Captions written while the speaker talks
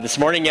This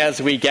morning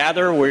as we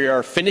gather, we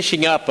are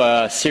finishing up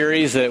a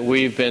series that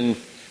we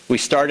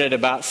started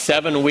about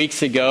 7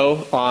 weeks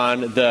ago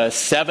on the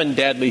 7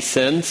 deadly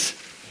sins.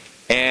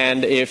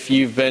 And if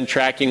you've been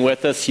tracking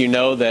with us, you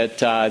know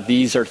that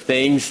these are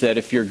things that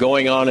if you're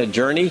going on a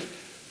journey,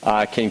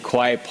 can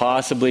quite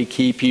possibly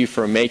keep you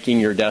from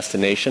making your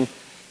destination.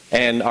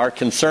 And our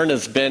concern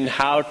has been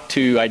how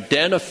to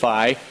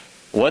identify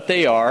what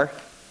they are,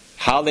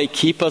 how they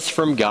keep us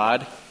from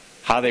God,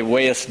 how they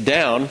weigh us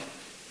down,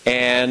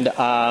 and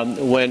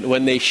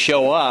when they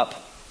show up,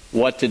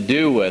 what to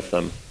do with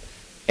them.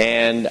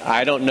 And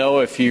I don't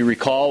know if you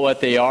recall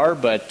what they are,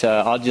 but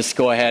I'll just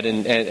go ahead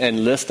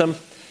and list them.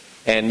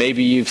 And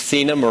maybe you've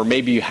seen them or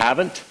maybe you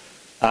haven't.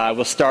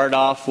 We'll start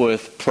off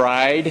with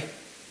pride,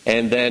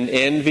 and then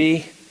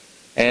envy,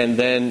 and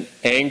then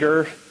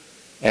anger.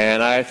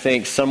 And I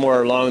think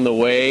somewhere along the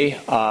way,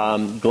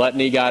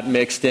 gluttony got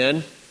mixed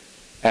in,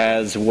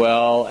 as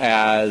well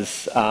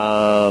as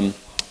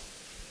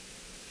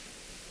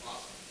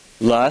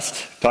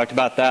lust. Talked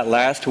about that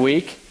last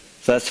week.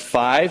 So that's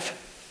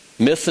 5.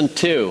 Missing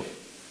 2.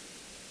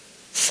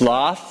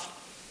 Sloth.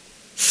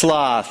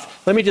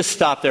 Let me just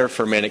stop there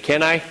for a minute,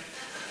 can I?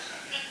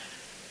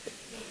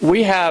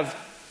 We have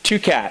 2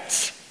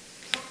 cats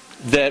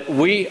that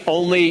we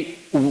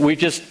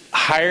just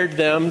hired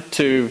them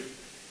to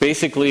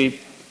basically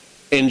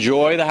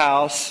enjoy the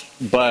house,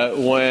 but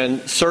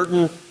when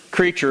certain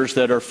creatures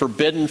that are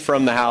forbidden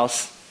from the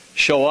house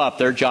show up,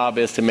 their job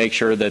is to make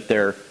sure that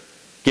they're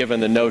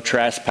given the no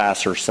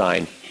trespasser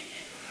sign.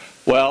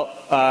 Well,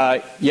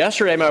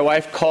 yesterday my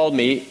wife called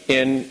me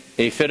in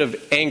a fit of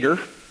anger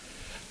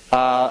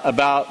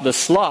about the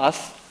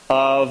sloth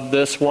of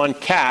this one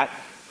cat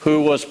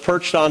who was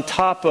perched on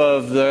top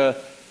of the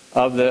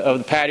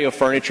patio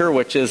furniture,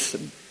 which is,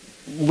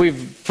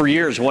 we've for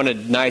years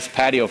wanted nice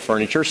patio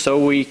furniture,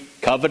 so we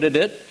coveted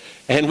it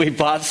and we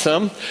bought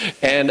some,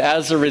 and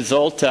as a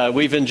result,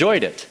 we've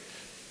enjoyed it.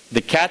 The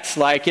cats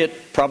like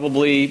it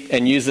probably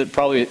and use it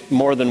probably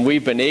more than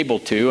we've been able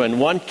to. And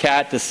one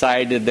cat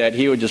decided that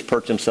he would just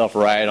perch himself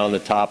right on the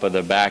top of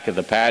the back of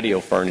the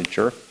patio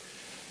furniture.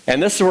 And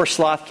this is where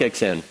sloth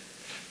kicks in.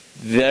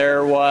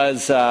 There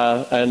was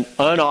an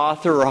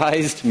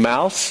unauthorized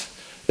mouse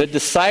that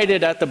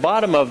decided at the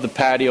bottom of the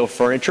patio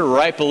furniture,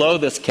 right below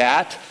this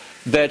cat,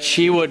 that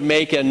she would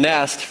make a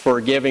nest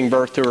for giving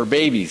birth to her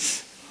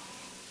babies.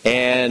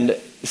 And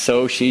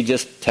so she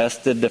just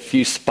tested a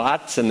few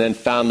spots and then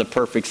found the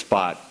perfect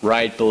spot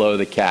right below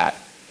the cat.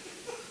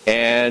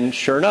 And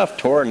sure enough,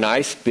 tore a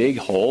nice big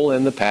hole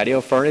in the patio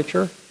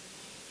furniture.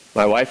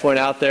 My wife went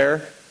out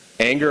there.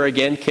 Anger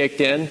again kicked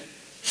in.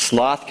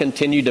 Sloth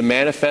continued to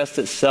manifest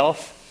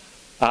itself.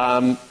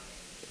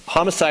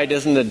 Homicide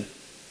isn't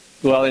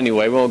well,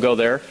 anyway, we won't go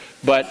there.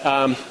 But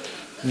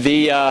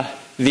the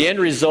end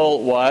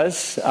result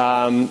was,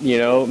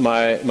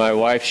 my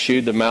wife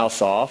shooed the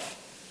mouse off.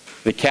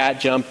 The cat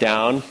jumped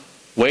down,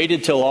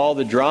 waited till all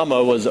the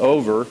drama was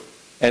over,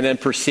 and then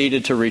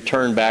proceeded to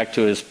return back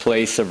to his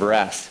place of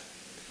rest.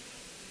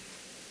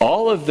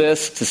 All of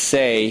this to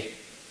say,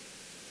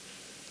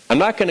 I'm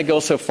not going to go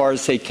so far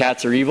as to say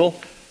cats are evil,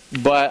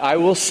 but I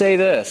will say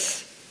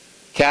this.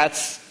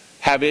 Cats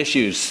have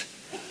issues.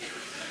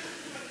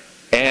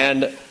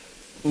 And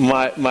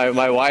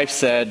my wife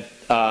said,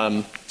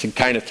 to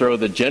kind of throw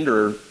the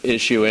gender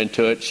issue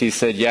into it, she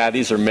said, yeah,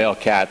 these are male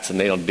cats and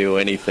they don't do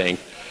anything.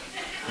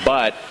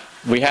 But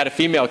we had a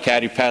female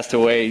cat who passed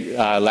away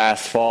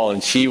last fall,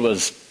 and she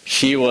was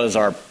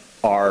our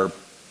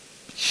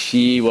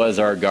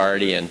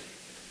guardian.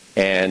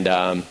 And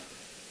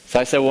so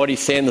I said, "What are you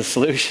saying the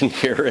solution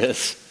here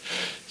is?"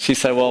 She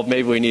said, "Well,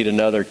 maybe we need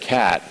another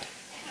cat."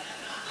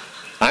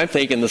 I'm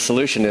thinking the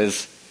solution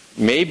is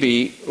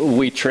maybe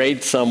we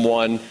trade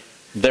someone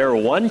their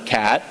one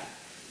cat,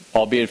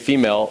 albeit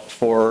female,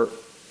 for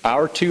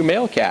our 2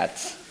 male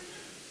cats.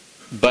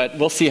 But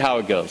we'll see how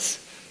it goes.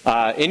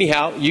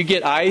 Anyhow, you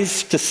get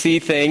eyes to see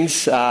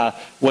things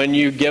when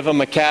you give them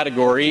a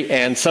category,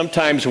 and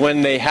sometimes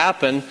when they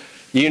happen,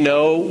 you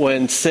know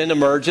when sin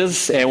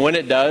emerges, and when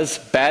it does,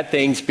 bad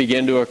things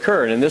begin to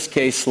occur. And in this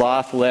case,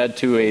 sloth led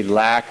to a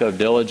lack of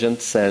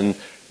diligence and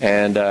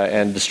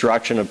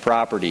destruction of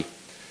property.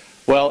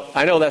 Well,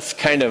 I know that's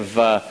kind of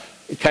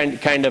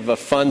a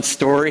fun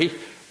story,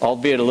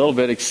 albeit a little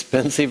bit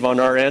expensive on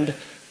our end.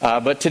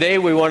 But today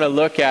we want to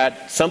look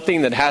at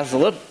something that has a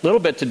little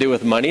bit to do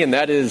with money, and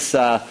that is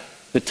the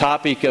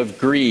topic of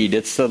greed.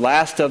 It's the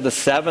last of the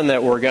 7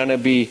 that we're going to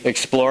be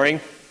exploring.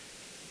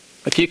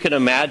 If you can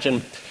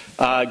imagine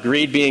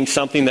greed being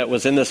something that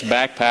was in this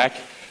backpack,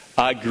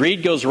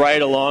 greed goes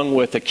right along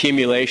with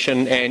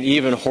accumulation and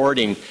even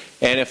hoarding.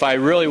 And if I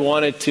really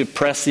wanted to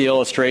press the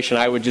illustration,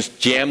 I would just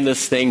jam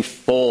this thing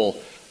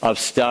full of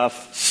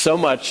stuff, so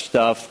much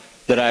stuff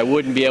that I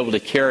wouldn't be able to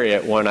carry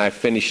it when I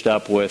finished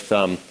up with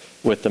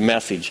the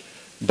message.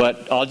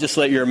 But I'll just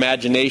let your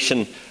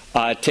imagination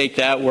take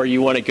that where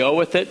you want to go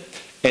with it.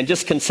 And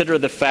just consider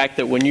the fact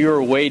that when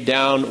you're weighed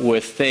down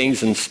with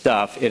things and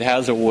stuff, it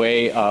has a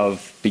way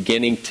of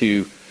beginning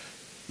to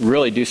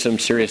really do some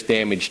serious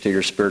damage to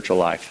your spiritual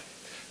life.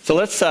 So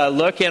let's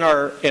look in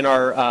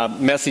our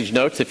message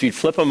notes. If you'd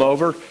flip them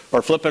over,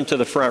 or flip them to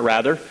the front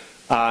rather,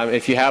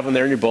 if you have them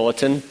there in your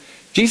bulletin.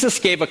 Jesus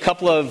gave a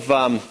couple of,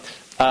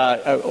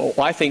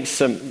 I think,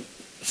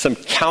 some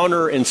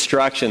counter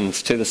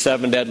instructions to the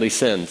 7 deadly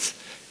sins.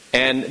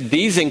 And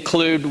these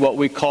include what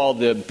we call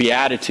the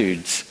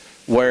Beatitudes,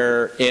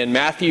 where in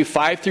Matthew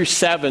 5 through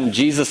 7,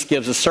 Jesus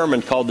gives a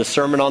sermon called the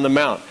Sermon on the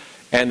Mount.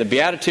 And the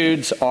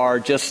Beatitudes are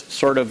just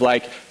sort of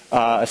like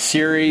a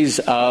series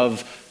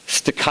of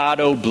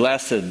staccato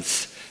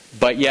blesseds,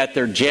 but yet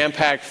they're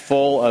jam-packed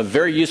full of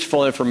very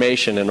useful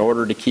information in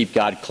order to keep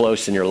God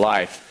close in your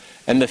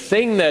life. And the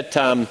thing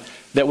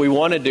that we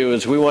want to do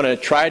is we want to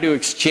try to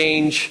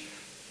exchange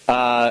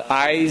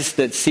eyes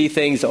that see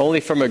things only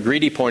from a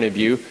greedy point of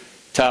view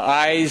to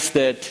eyes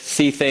that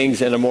see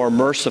things in a more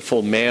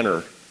merciful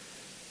manner.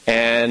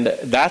 And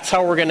that's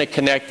how we're going to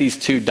connect these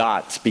two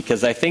dots,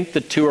 because I think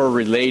the two are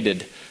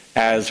related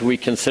as we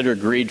consider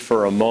greed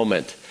for a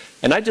moment.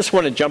 And I just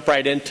want to jump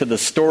right into the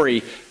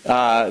story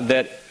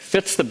that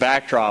fits the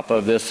backdrop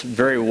of this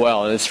very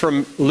well. And it's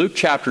from Luke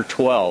chapter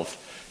 12.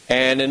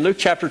 And in Luke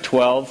chapter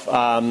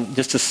 12,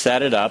 just to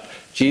set it up,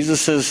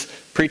 Jesus is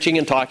preaching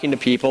and talking to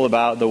people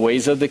about the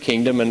ways of the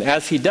kingdom. And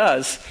as he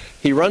does,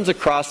 he runs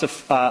across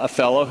a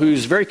fellow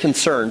who's very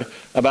concerned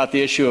about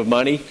the issue of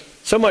money.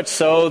 So much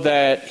so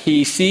that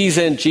he sees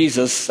in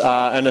Jesus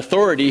an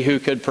authority who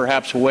could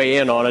perhaps weigh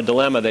in on a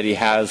dilemma that he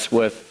has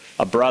with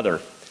a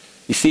brother.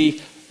 You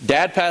see,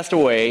 Dad passed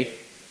away.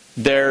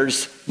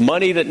 There's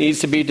money that needs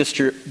to be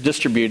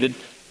distributed.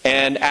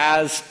 And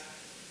as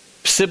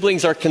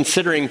siblings are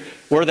considering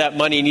where that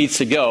money needs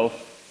to go,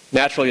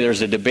 naturally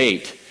there's a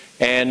debate.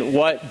 And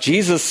what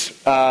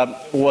Jesus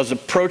was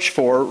approached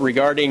for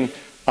regarding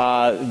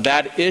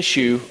that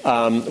issue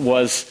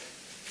was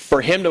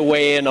for him to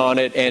weigh in on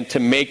it and to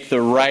make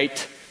the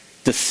right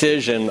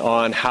decision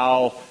on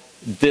how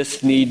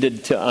this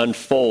needed to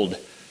unfold.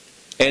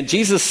 And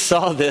Jesus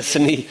saw this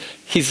and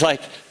he's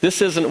like,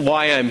 this isn't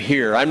why I'm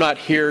here. I'm not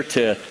here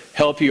to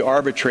help you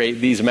arbitrate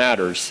these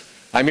matters.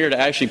 I'm here to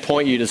actually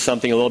point you to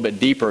something a little bit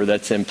deeper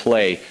that's in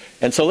play.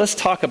 And so let's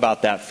talk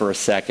about that for a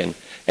second.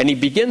 And he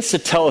begins to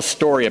tell a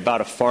story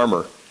about a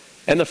farmer.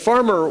 And the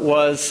farmer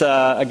was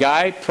a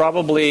guy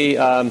probably,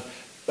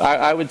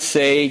 I would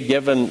say,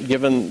 given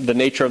the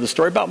nature of the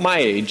story, about my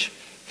age.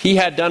 He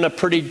had done a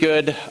pretty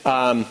good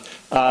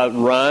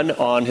run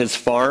on his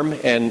farm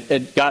and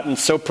had gotten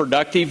so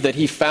productive that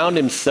he found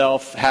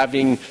himself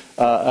having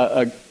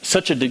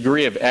such a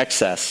degree of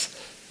excess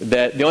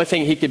that the only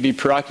thing he could be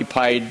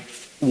preoccupied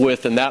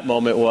with in that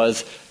moment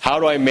was, how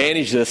do I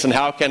manage this and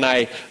how can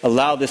I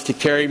allow this to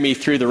carry me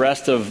through the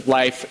rest of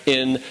life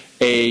in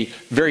a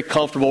very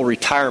comfortable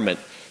retirement?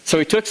 So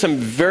he took some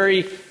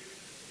very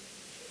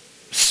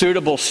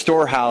suitable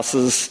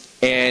storehouses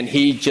and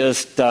he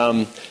just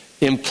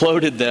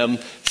imploded them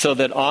so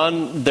that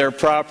on their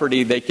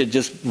property they could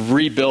just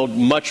rebuild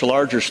much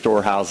larger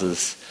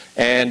storehouses.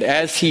 And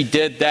as he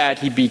did that,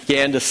 he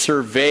began to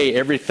survey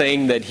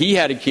everything that he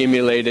had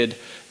accumulated,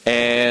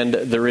 and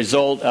the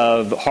result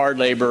of hard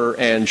labor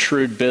and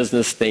shrewd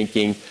business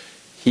thinking,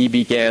 he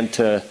began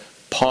to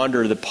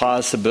ponder the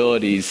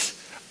possibilities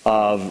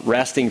of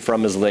resting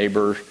from his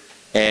labor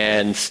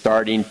and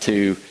starting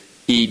to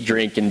eat,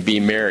 drink, and be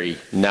merry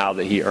now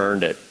that he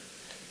earned it.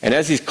 And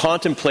as he's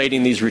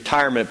contemplating these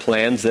retirement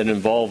plans that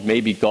involve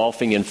maybe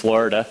golfing in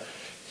Florida,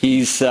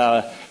 he's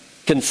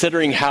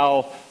considering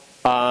how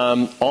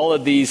all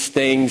of these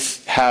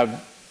things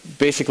have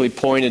basically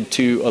pointed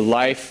to a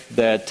life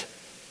that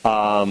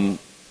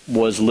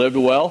was lived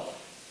well,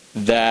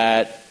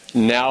 that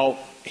now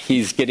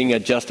he's getting a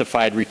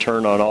justified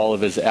return on all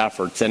of his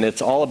efforts. And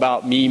it's all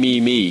about me, me,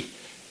 me.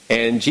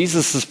 And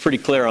Jesus is pretty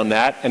clear on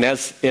that. And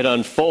as it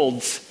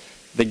unfolds,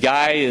 the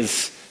guy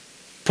is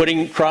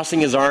crossing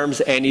his arms,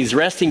 and he's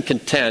resting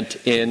content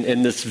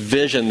in this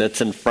vision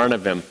that's in front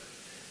of him.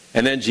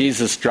 And then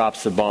Jesus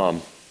drops the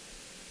bomb.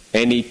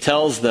 And he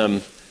tells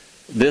them,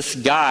 this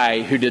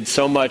guy who did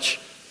so much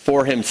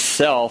for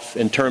himself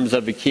in terms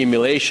of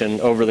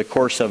accumulation over the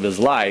course of his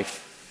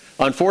life,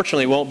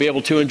 unfortunately won't be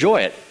able to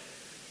enjoy it,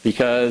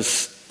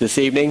 because this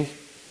evening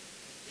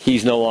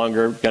he's no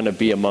longer going to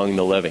be among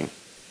the living.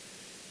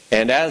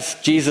 And as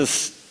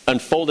Jesus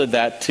unfolded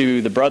that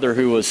to the brother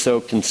who was so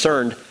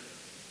concerned,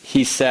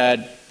 he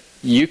said,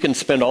 you can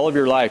spend all of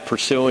your life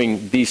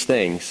pursuing these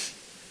things,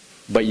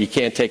 but you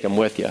can't take them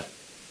with you.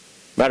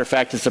 Matter of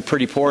fact, it's a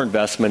pretty poor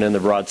investment in the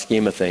broad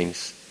scheme of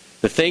things.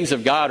 The things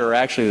of God are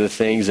actually the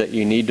things that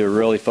you need to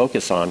really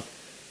focus on.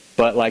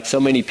 But like so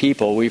many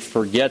people, we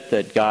forget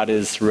that God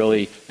is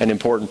really an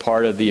important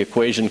part of the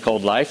equation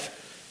called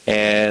life,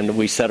 and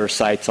we set our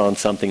sights on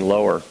something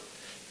lower.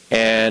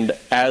 And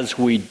as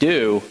we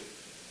do,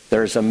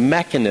 there's a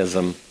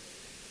mechanism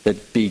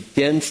that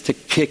begins to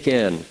kick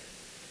in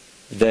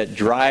that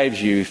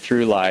drives you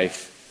through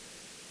life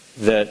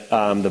that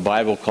the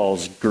Bible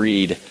calls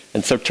greed.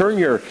 And so turn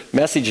your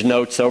message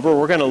notes over.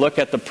 We're going to look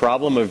at the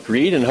problem of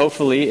greed, and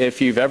hopefully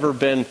if you've ever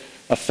been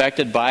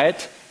affected by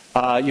it,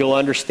 you'll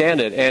understand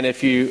it. And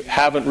if you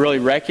haven't really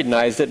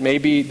recognized it,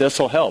 maybe this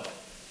will help.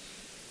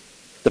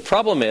 The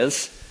problem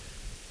is,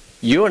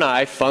 you and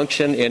I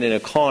function in an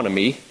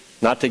economy,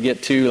 not to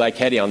get too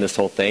heady on this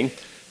whole thing,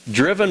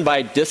 driven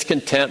by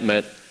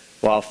discontentment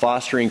while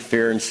fostering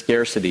fear and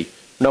scarcity.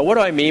 Now, what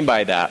do I mean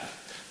by that?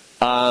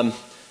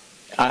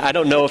 I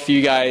don't know if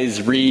you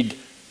guys read,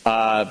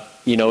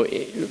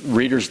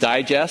 Reader's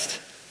Digest,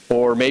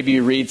 or maybe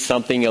you read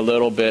something a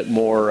little bit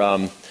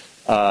more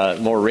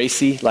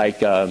racy, like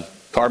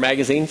car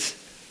magazines.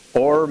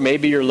 Or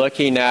maybe you're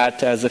looking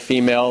at, as a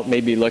female,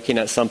 maybe looking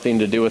at something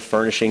to do with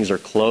furnishings or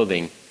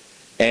clothing.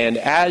 And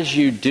as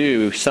you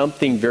do,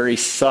 something very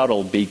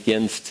subtle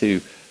begins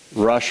to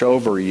rush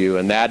over you,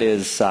 and that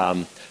is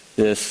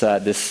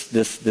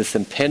this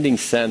impending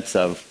sense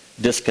of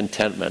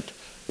discontentment.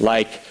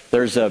 Like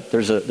there's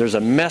a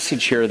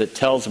message here that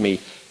tells me,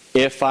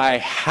 if I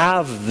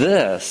have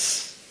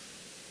this,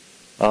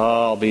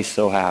 I'll be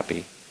so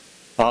happy.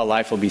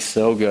 Life will be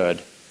so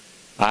good.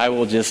 I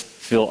will just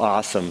feel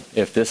awesome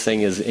if this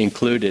thing is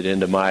included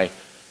into my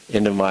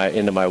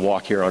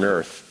walk here on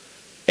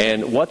earth.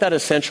 And what that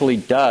essentially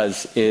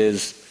does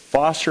is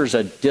fosters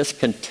a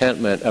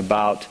discontentment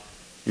about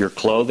your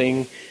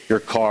clothing, your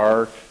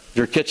car,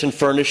 your kitchen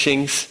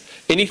furnishings,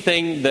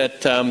 anything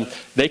that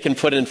they can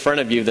put in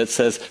front of you that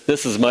says,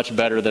 this is much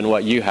better than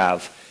what you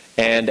have.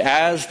 And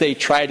as they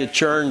try to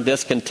churn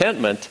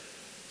discontentment,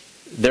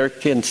 they're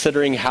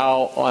considering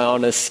how,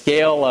 on a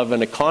scale of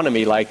an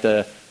economy like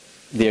the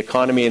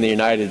economy in the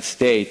United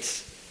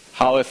States,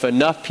 how if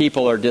enough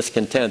people are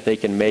discontent, they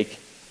can make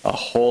a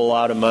whole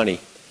lot of money.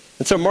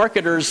 And so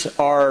marketers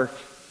are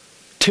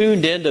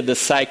tuned into the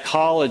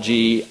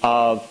psychology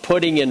of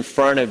putting in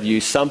front of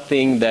you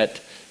something that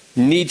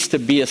needs to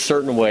be a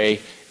certain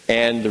way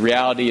and the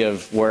reality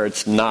of where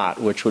it's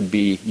not, which would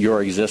be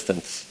your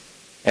existence.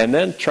 And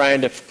then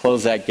trying to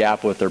close that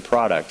gap with their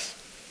products.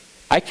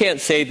 I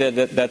can't say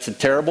that that's a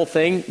terrible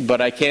thing,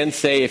 but I can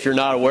say if you're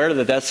not aware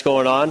that that's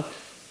going on,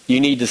 you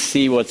need to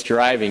see what's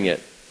driving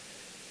it.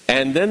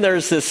 And then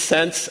there's this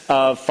sense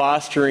of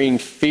fostering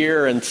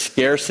fear and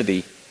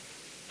scarcity.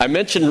 I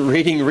mentioned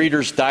reading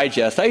Reader's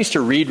Digest. I used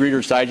to read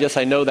Reader's Digest.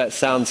 I know that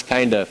sounds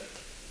kind of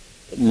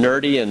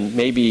nerdy and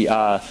maybe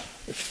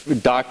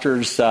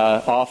doctor's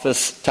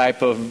office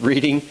type of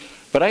reading,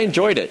 but I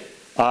enjoyed it.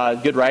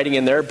 Good writing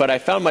in there, but I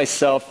found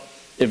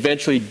myself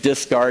eventually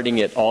discarding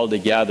it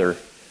altogether.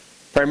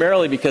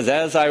 Primarily because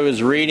as I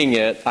was reading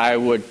it, I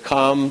would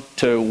come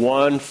to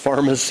one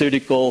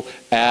pharmaceutical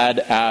ad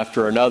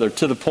after another,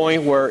 to the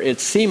point where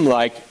it seemed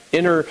like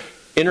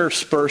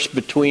interspersed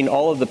between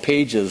all of the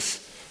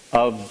pages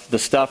of the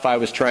stuff I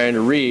was trying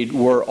to read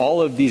were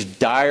all of these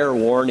dire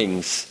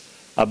warnings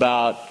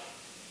about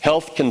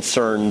health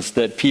concerns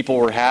that people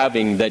were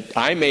having that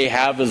I may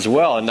have as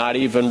well and not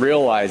even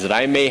realize it.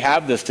 I may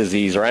have this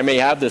disease or I may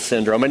have this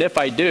syndrome. And if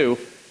I do,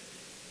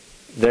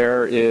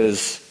 there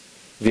is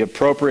the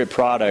appropriate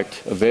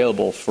product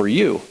available for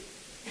you.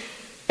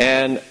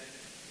 And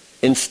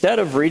instead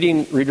of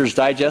reading Reader's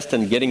Digest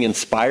and getting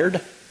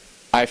inspired,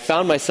 I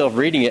found myself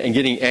reading it and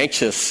getting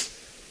anxious,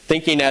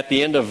 thinking at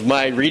the end of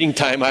my reading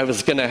time I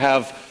was going to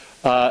have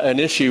an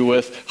issue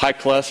with high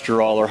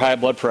cholesterol or high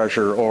blood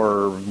pressure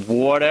or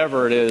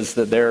whatever it is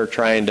that they're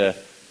trying to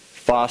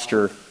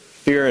foster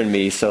fear in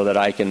me so that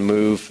I can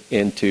move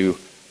into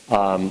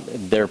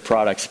their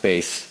product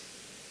space.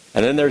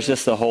 And then there's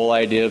just the whole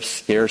idea of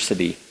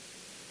scarcity.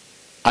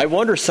 I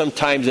wonder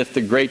sometimes if the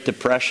Great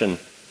Depression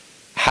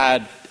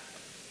had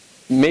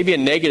maybe a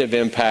negative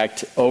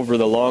impact over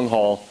the long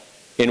haul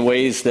in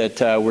ways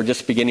that we're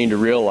just beginning to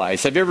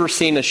realize. Have you ever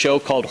seen a show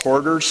called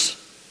Hoarders?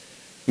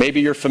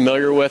 Maybe you're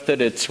familiar with it.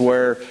 It's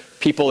where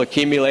people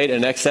accumulate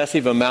an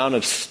excessive amount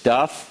of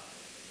stuff.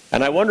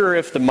 And I wonder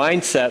if the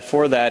mindset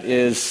for that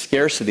is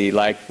scarcity.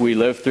 Like we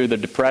lived through the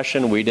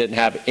Depression, we didn't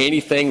have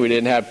anything, we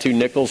didn't have 2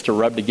 nickels to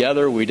rub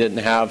together, we didn't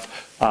have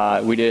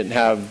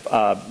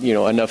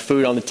enough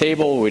food on the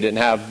table, we didn't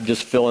have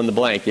just fill in the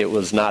blank. It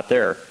was not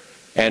there.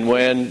 And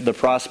when the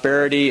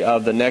prosperity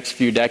of the next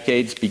few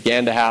decades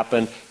began to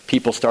happen,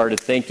 people started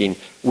thinking,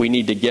 we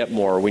need to get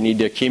more, we need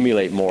to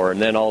accumulate more. And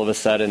then all of a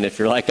sudden, if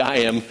you're like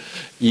I am,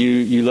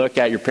 you look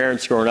at your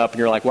parents growing up and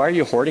you're like, why are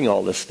you hoarding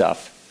all this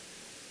stuff?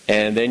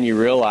 And then you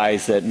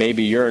realize that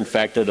maybe you're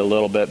infected a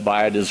little bit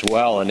by it as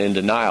well and in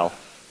denial.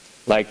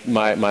 Like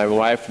my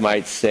wife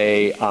might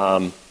say,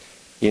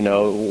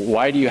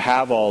 why do you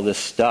have all this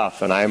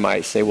stuff? And I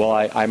might say, well,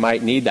 I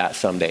might need that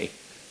someday.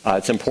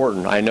 It's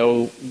important. I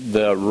know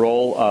the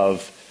role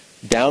of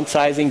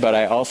downsizing, but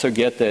I also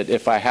get that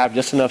if I have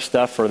just enough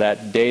stuff for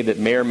that day that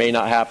may or may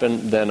not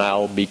happen, then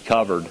I'll be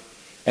covered.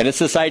 And it's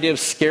this idea of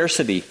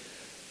scarcity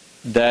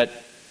that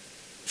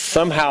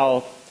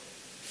somehow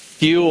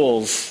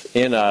fuels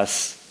in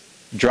us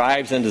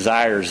drives and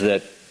desires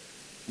that,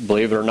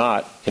 believe it or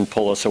not, can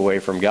pull us away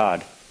from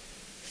God.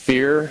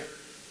 Fear,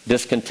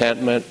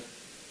 discontentment,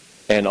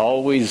 and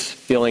always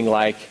feeling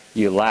like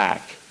you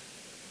lack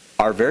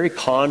are very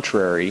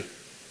contrary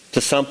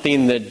to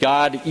something that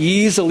God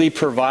easily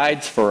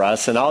provides for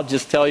us. And I'll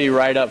just tell you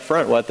right up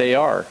front what they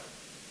are.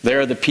 They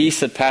are the peace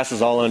that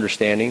passes all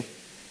understanding.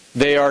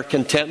 They are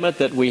contentment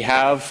that we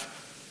have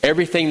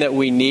everything that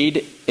we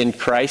need in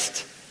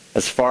Christ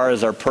as far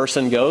as our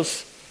person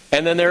goes.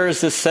 And then there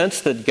is this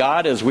sense that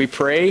God, as we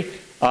pray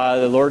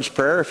the Lord's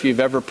Prayer, if you've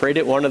ever prayed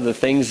it, one of the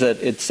things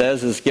that it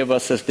says is, give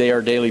us this day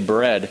our daily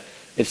bread.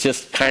 It's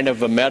just kind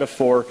of a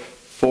metaphor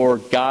for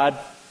God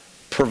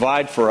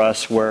provide for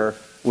us where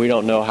we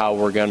don't know how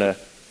we're going to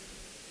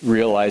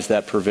realize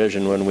that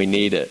provision when we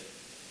need it.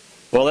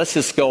 Well, let's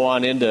just go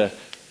on into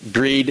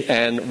greed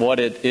and what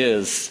it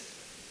is.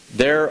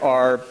 There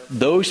are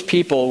those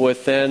people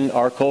within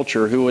our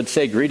culture who would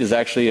say greed is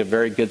actually a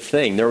very good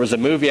thing. There was a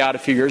movie out a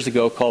few years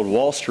ago called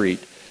Wall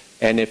Street.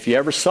 And if you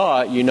ever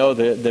saw it, you know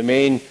the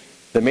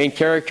main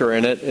character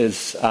in it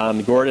is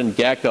Gordon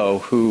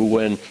Gekko, who,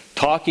 when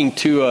talking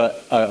to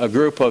a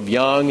group of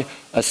young,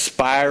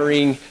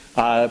 aspiring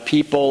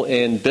people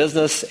in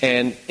business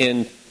and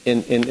in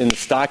the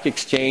stock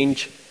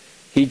exchange,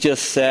 he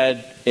just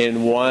said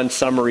in one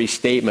summary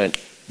statement,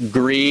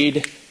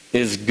 greed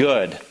is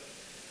good.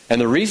 And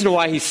the reason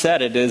why he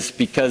said it is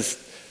because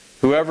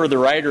whoever the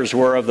writers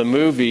were of the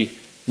movie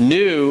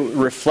knew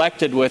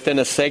reflected within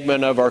a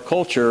segment of our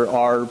culture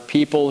are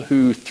people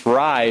who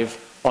thrive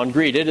on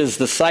greed. It is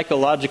the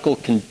psychological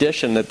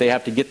condition that they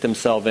have to get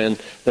themselves in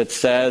that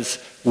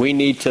says we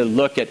need to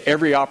look at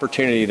every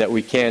opportunity that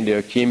we can to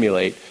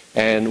accumulate.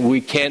 And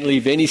we can't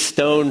leave any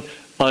stone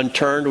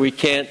unturned. We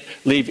can't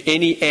leave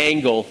any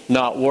angle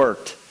not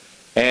worked.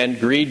 And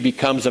greed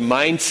becomes a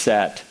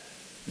mindset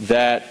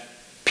that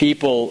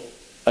people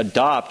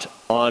adopt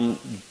on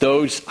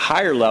those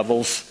higher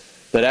levels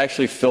that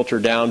actually filter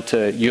down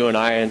to you and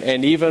I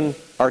and even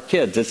our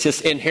kids. It's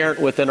just inherent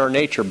within our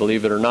nature,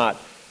 believe it or not,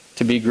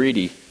 to be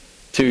greedy,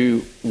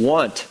 to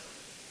want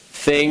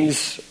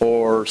things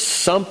or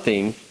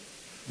something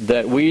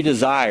that we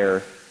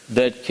desire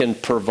that can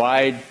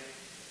provide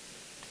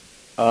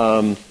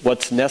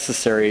what's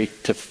necessary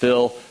to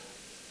fill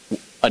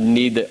a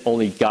need that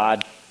only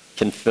God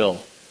can fill.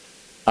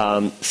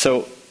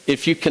 So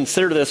if you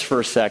consider this for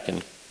a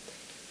second,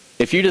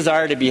 if you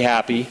desire to be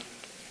happy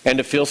and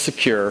to feel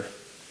secure,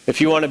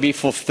 if you want to be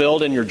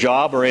fulfilled in your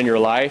job or in your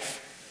life,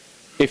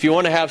 if you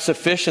want to have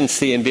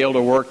sufficiency and be able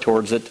to work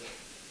towards it,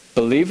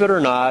 believe it or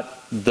not,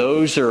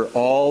 those are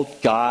all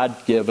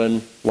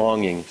God-given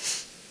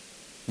longings.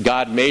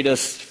 God made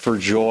us for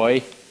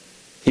joy.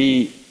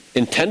 He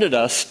intended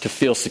us to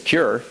feel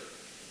secure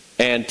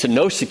and to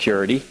know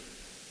security.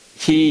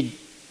 He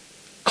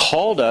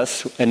called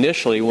us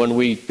initially, when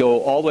we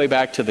go all the way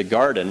back to the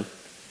garden,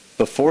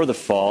 before the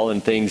fall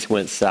and things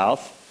went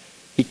south,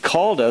 He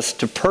called us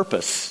to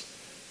purpose,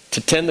 to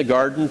tend the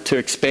garden, to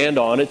expand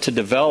on it, to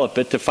develop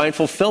it, to find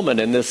fulfillment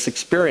in this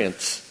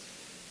experience.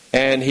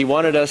 And He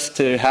wanted us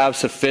to have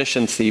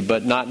sufficiency,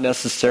 but not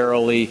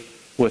necessarily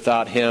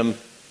without Him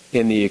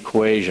in the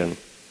equation.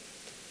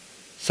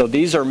 So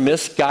these are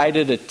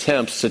misguided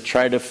attempts to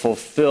try to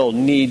fulfill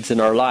needs in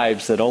our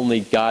lives that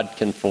only God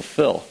can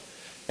fulfill.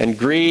 And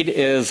greed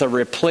is a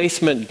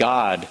replacement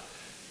God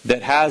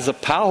that has a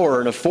power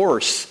and a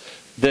force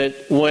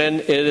that when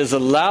it is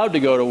allowed to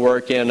go to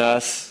work in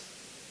us,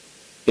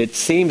 it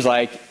seems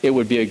like it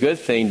would be a good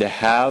thing to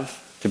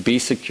have, to be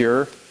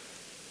secure,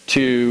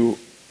 to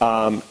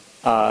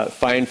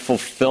find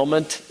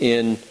fulfillment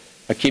in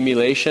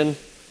accumulation,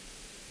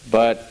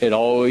 but it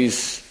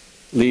always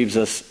leaves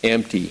us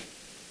empty.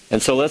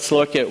 And so let's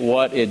look at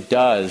what it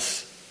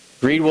does.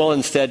 Greed will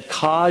instead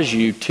cause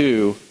you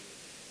to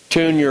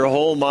tune your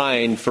whole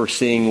mind for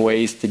seeing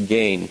ways to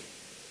gain.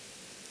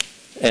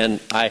 And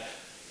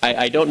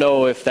I don't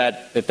know if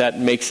that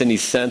makes any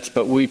sense,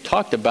 but we've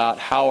talked about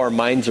how our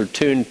minds are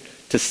tuned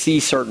to see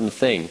certain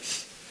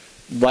things.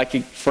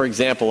 Like, for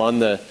example, on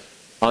the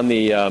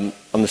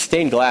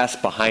stained glass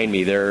behind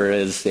me, there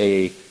is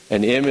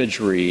an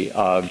imagery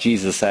of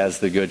Jesus as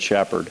the Good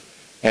Shepherd,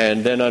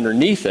 and then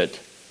underneath it,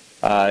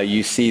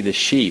 you see the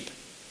sheep.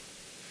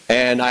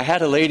 And I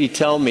had a lady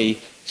tell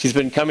me she's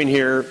been coming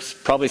here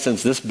probably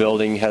since this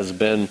building has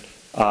been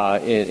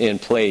in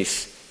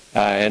place.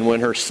 And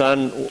when her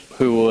son,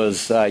 who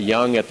was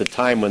young at the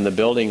time when the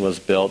building was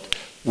built,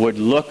 would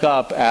look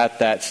up at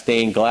that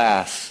stained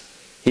glass,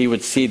 he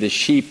would see the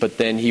sheep, but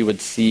then he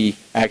would see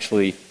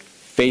actually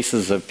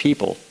faces of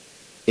people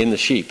in the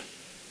sheep.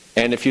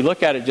 And if you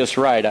look at it just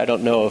right, I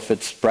don't know if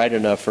it's bright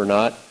enough or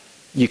not,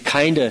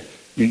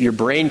 your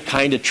brain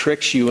kind of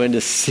tricks you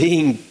into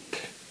seeing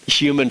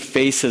human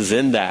faces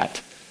in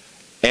that.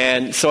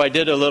 And so I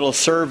did a little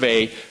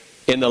survey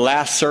in the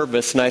last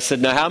service, and I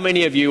said, now how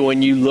many of you,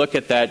 when you look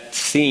at that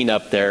scene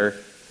up there,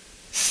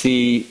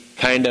 see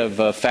kind of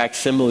a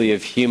facsimile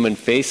of human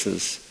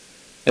faces?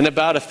 And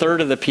about a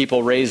third of the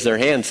people raised their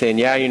hand saying,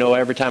 yeah,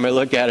 every time I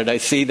look at it, I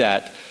see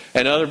that.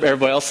 And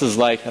everybody else is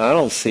like, I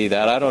don't see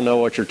that. I don't know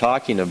what you're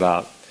talking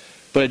about.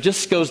 But it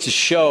just goes to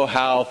show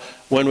how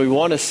when we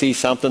want to see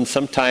something,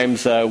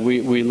 sometimes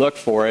we look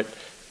for it.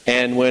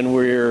 And when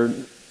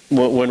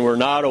we're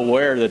not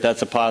aware that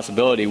that's a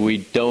possibility, we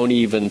don't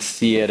even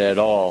see it at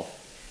all.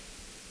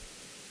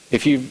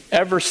 If you've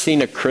ever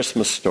seen A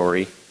Christmas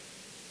Story,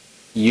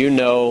 you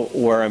know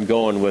where I'm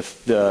going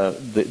with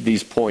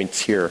these points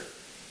here.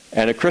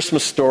 And A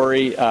Christmas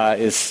Story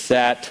is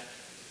set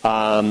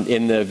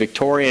in the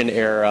Victorian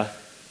era,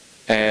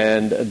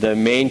 and the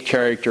main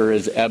character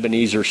is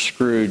Ebenezer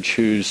Scrooge,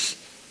 whose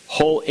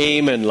whole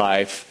aim in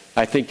life,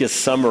 I think, is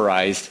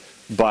summarized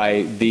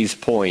by these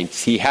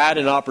points. He had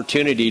an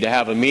opportunity to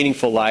have a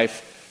meaningful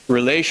life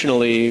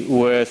relationally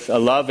with a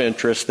love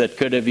interest that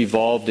could have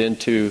evolved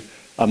into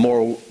a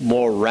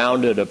more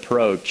rounded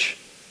approach.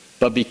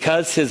 But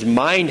because his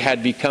mind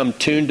had become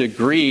tuned to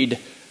greed,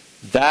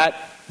 that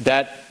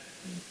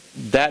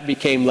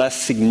became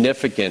less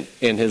significant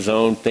in his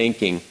own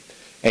thinking.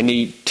 And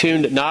he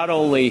tuned not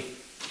only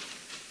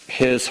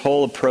his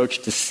whole approach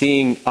to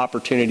seeing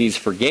opportunities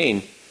for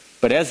gain,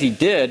 but as he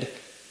did,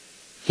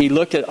 he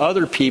looked at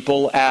other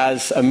people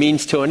as a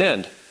means to an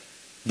end.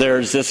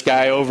 There's this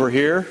guy over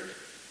here.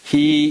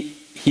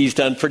 He's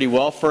done pretty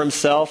well for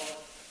himself.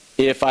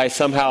 If I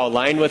somehow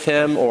align with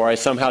him or I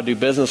somehow do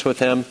business with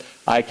him,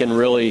 I can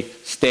really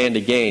stand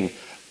to gain.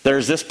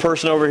 There's this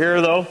person over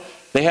here, though.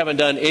 They haven't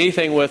done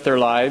anything with their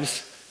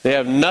lives. They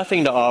have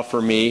nothing to offer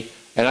me,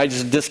 and I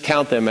just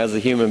discount them as a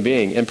human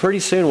being. And pretty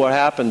soon what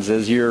happens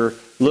is you're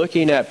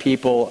looking at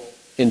people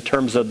in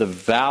terms of the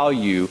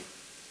value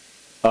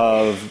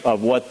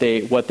of what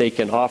they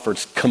can offer.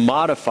 It's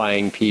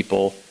commodifying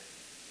people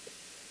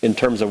in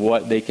terms of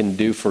what they can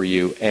do for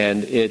you,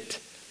 and it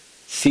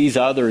sees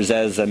others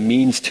as a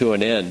means to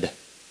an end.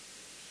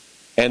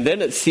 And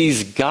then it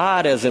sees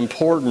God as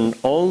important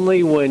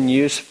only when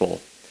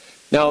useful.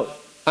 Now,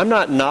 I'm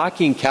not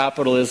knocking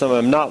capitalism.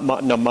 I'm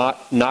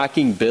not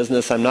knocking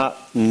business. I'm not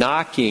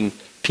knocking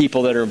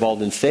people that are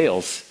involved in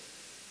sales.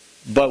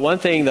 But one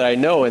thing that I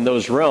know in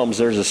those realms,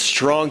 there's a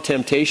strong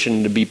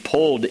temptation to be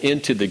pulled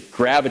into the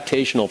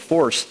gravitational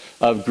force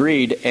of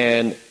greed,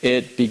 and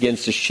it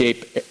begins to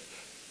shape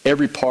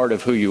every part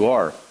of who you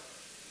are.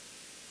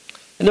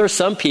 And there are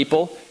some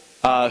people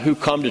who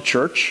come to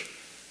church,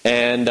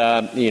 and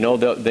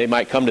they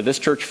might come to this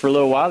church for a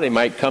little while. They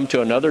might come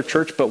to another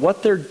church, but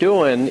what they're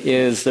doing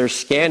is they're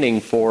scanning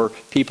for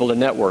people to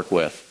network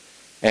with,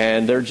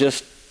 and they're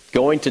just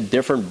going to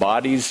different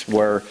bodies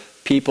where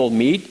people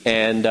meet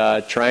and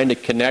trying to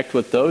connect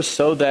with those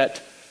so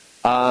that,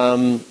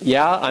 I'm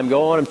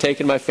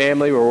taking my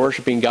family, we're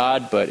worshiping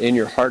God, but in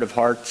your heart of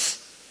hearts,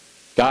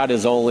 God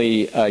is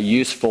only a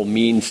useful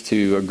means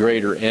to a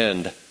greater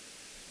end.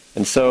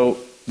 And so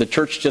the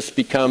church just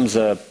becomes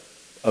a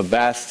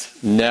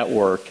vast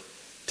network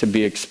to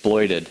be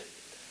exploited.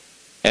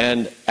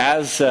 And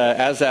as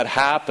that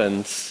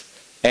happens,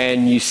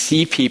 and you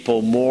see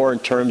people more in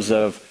terms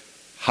of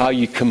how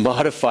you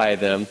commodify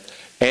them,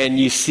 and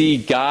you see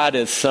God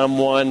as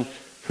someone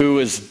who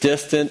is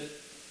distant,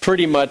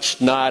 pretty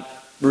much not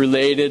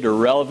related or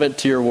relevant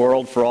to your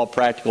world for all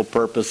practical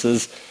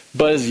purposes,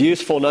 but is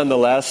useful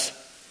nonetheless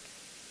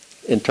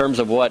in terms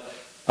of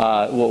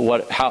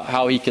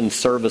how he can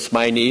service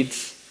my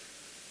needs.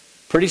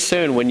 Pretty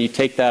soon, when you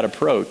take that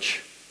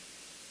approach,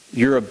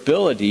 your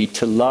ability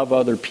to love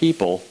other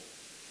people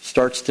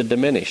starts to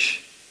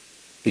diminish,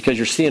 because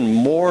you're seeing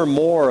more and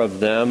more of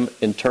them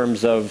in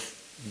terms of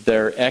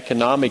their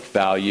economic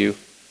value,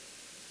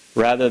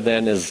 rather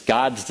than as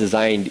God's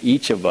designed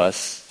each of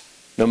us,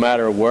 no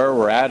matter where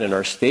we're at in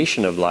our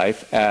station of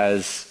life,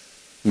 as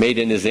made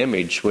in his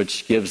image,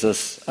 which gives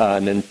us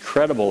an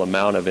incredible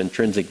amount of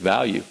intrinsic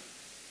value.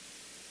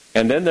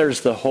 And then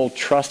there's the whole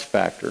trust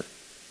factor.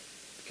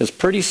 Because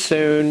pretty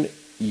soon,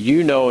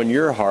 you know in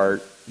your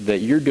heart that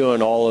you're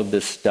doing all of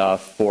this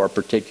stuff for a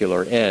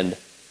particular end.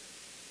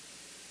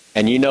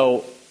 And you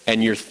know,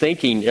 and you're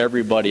thinking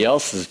everybody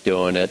else is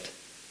doing it.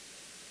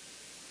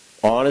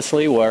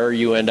 Honestly, where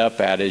you end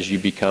up at is you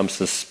become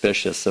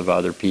suspicious of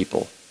other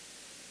people.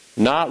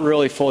 Not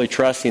really fully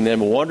trusting them,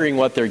 wondering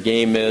what their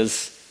game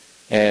is,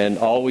 and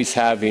always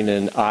having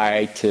an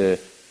eye to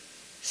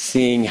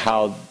seeing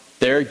how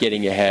they're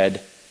getting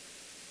ahead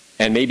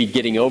and maybe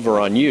getting over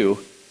on you.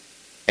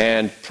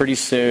 And pretty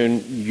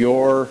soon,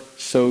 you're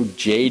so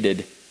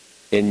jaded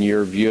in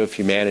your view of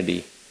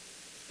humanity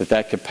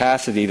that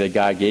capacity that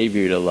God gave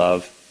you to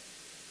love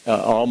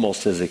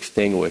almost is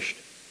extinguished.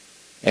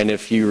 And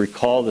if you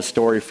recall the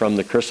story from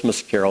the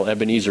Christmas Carol,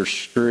 Ebenezer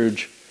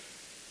Scrooge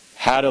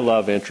had a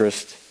love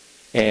interest,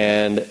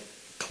 and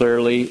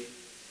clearly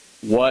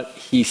what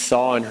he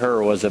saw in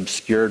her was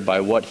obscured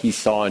by what he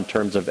saw in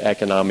terms of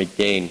economic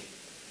gain.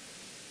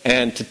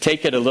 And to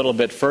take it a little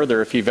bit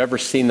further, if you've ever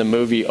seen the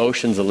movie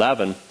Ocean's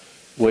 11,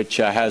 which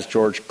has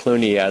George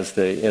Clooney as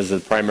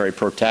the primary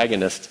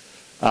protagonist,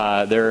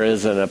 there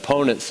is an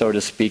opponent, so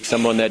to speak,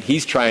 someone that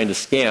he's trying to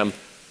scam,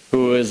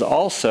 who is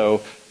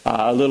also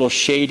a little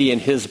shady in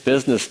his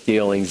business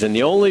dealings. And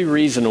the only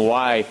reason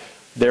why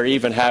they're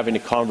even having a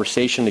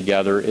conversation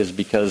together is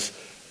because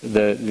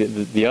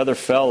the other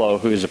fellow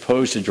who is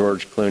opposed to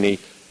George Clooney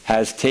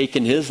has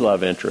taken his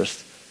love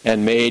interest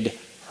and made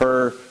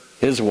her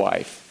his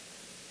wife.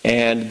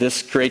 And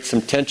this creates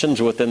some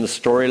tensions within the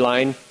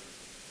storyline.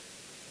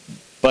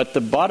 But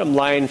the bottom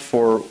line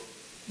for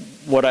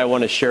what I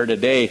want to share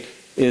today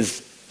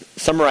is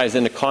summarized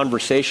in a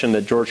conversation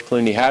that George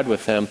Clooney had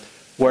with him,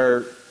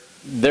 where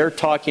they're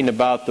talking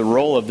about the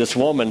role of this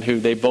woman who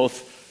they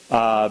both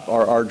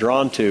are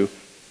drawn to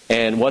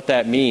and what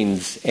that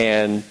means.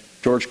 And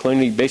George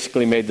Clooney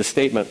basically made the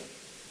statement,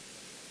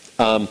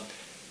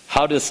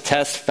 how does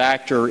Tess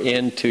factor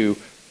into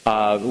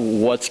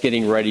what's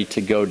getting ready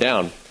to go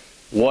down?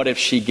 What if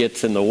she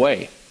gets in the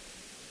way?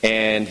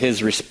 And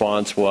his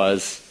response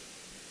was,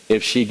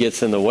 if she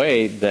gets in the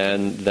way,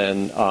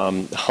 then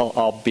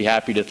I'll be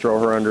happy to throw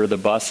her under the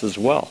bus as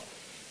well.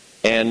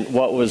 And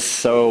what was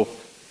so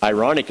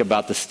ironic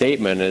about the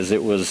statement is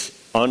it was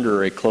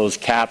under a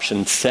closed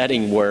caption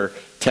setting where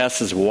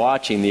Tess is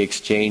watching the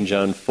exchange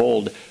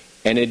unfold,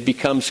 and it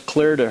becomes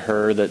clear to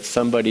her that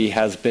somebody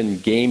has been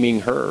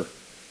gaming her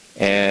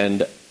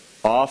and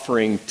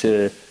offering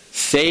to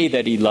say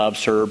that he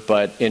loves her,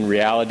 but in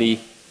reality,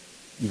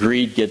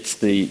 greed gets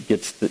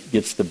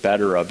the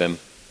better of him.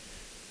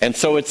 And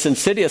so it's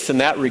insidious in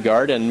that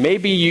regard, and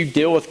maybe you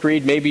deal with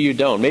greed, maybe you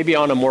don't. Maybe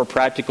on a more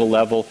practical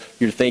level,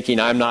 you're thinking,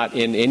 I'm not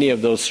in any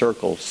of those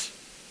circles.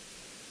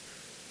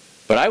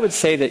 But I would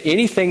say that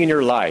anything in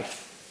your life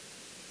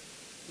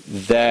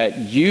that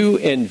you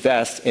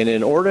invest an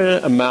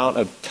inordinate amount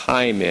of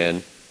time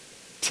in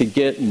to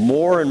get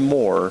more and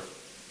more,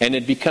 and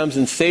it becomes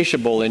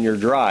insatiable in your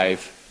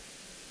drive,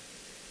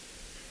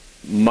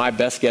 my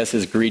best guess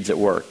is greed's at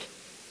work.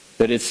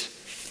 That it's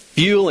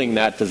fueling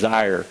that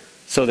desire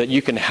so that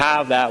you can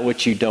have that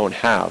which you don't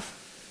have.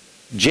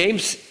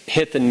 James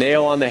hit the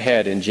nail on the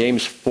head in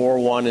James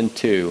 4:1 and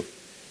 2.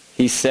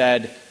 He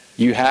said,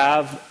 you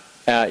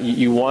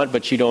want,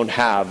 but you don't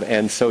have.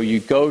 And so you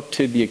go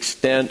to the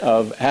extent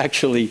of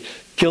actually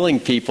killing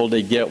people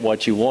to get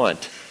what you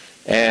want.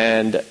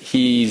 And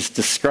he's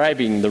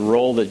describing the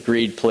role that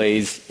greed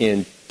plays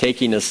in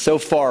taking us so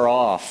far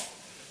off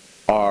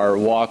our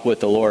walk with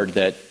the Lord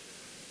that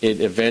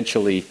it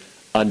eventually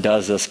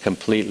undoes us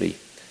completely.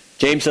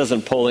 James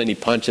doesn't pull any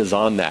punches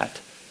on that.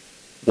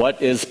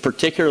 What is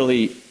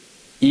particularly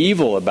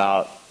evil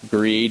about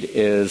greed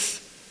is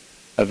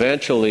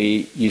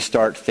eventually you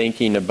start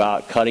thinking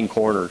about cutting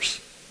corners,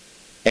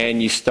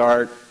 and you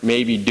start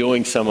maybe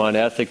doing some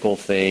unethical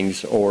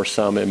things or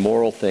some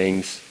immoral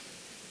things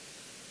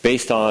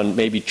based on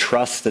maybe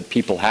trust that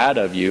people had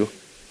of you,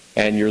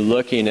 and you're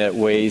looking at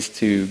ways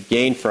to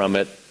gain from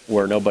it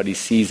where nobody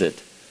sees it.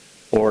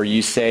 Or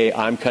you say,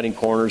 I'm cutting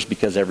corners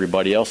because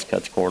everybody else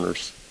cuts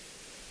corners.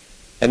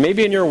 And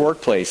maybe in your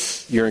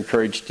workplace, you're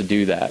encouraged to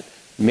do that.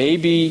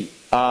 Maybe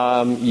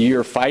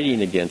you're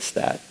fighting against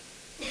that.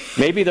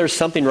 Maybe there's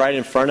something right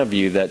in front of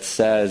you that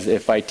says,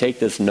 if I take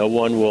this, no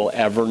one will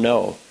ever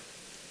know.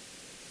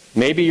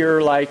 Maybe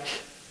you're like,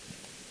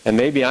 and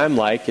maybe I'm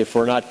like, if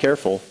we're not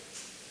careful,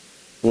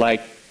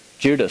 like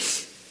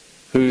Judas,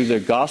 who the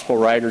gospel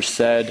writer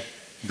said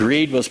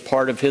greed was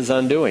part of his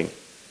undoing.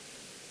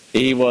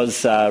 He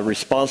was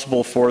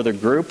responsible for the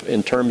group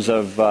in terms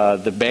of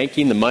the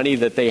banking, the money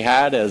that they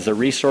had as a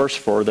resource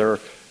for their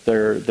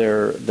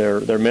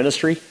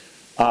ministry.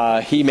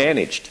 He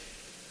managed,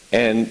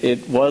 and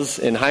it was,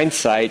 in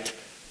hindsight,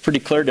 pretty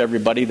clear to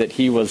everybody that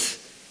he was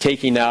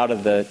taking out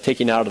of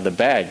the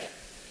bag.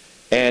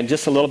 And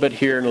just a little bit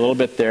here and a little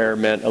bit there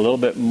meant a little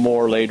bit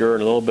more later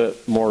and a little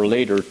bit more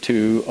later,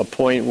 to a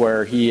point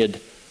where he had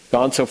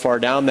gone so far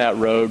down that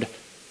road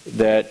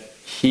that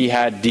he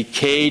had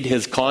decayed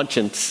his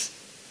conscience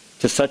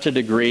to such a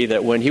degree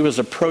that when he was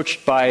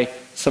approached by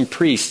some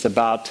priests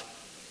about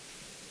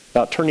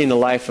turning the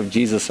life of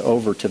Jesus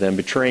over to them,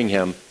 betraying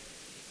him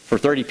for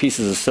 30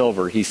 pieces of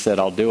silver, he said,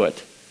 I'll do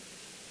it.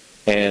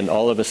 And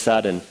all of a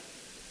sudden,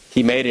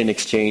 he made an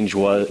exchange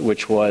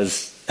which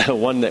was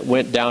one that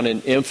went down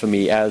in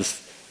infamy as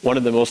one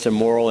of the most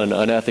immoral and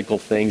unethical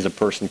things a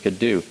person could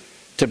do.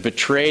 To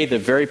betray the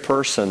very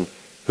person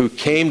who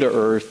came to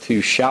earth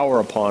to shower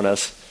upon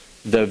us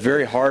the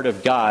very heart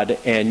of God,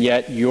 and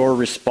yet your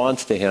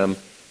response to him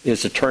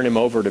is to turn him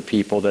over to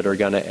people that are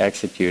going to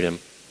execute him.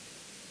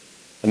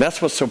 And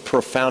that's what's so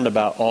profound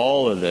about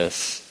all of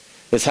this,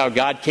 is how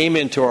God came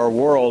into our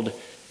world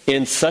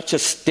in such a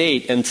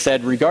state and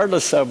said,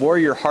 regardless of where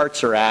your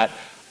hearts are at,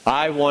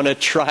 I want to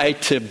try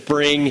to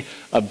bring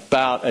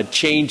about a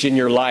change in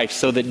your life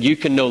so that you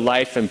can know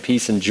life and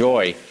peace and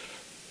joy.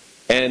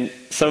 And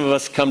some of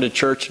us come to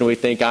church and we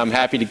think, I'm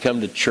happy to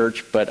come to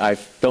church, but I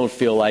don't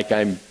feel like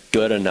I'm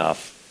good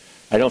enough.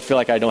 I don't feel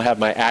like I don't have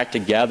my act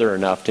together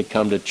enough to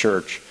come to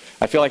church.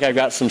 I feel like I've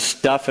got some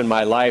stuff in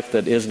my life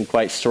that isn't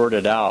quite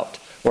sorted out,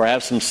 or I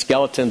have some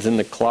skeletons in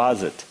the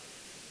closet.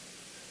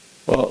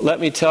 Well, let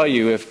me tell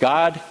you, if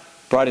God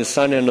brought his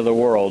son into the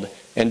world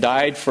and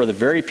died for the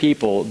very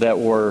people that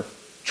were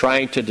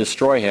trying to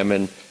destroy him,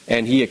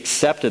 and he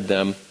accepted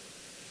them,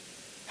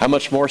 how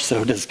much more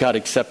so does God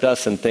accept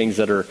us in things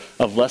that are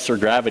of lesser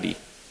gravity?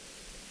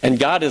 And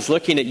God is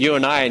looking at you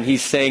and I, and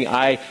he's saying,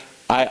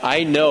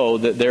 I know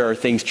that there are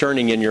things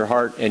churning in your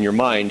heart and your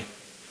mind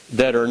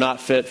that are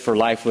not fit for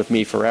life with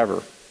me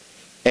forever.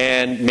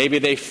 And maybe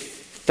they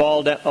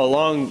fall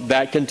along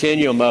that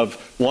continuum of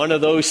one of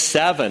those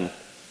 7.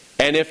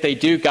 And if they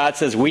do, God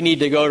says, we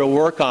need to go to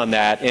work on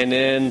that. And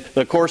in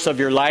the course of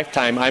your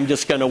lifetime, I'm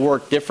just going to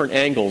work different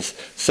angles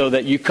so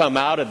that you come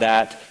out of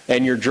that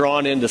and you're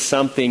drawn into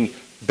something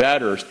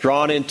better,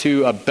 drawn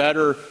into a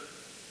better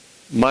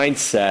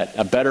mindset,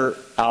 a better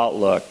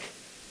outlook.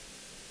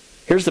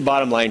 Here's the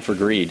bottom line for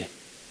greed.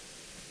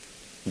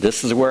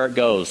 This is where it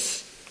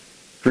goes.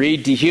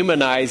 Greed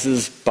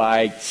dehumanizes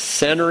by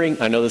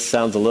centering. I know this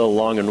sounds a little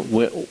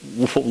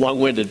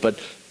long-winded, but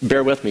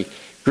bear with me.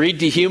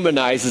 Greed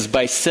dehumanizes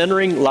by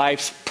centering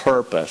life's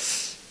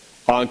purpose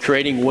on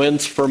creating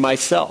wins for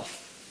myself.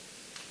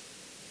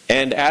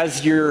 And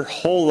as your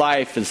whole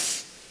life is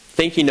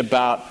thinking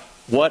about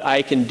what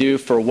I can do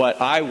for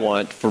what I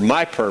want, for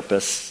my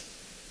purpose,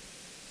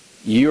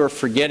 you are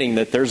forgetting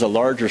that there's a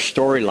larger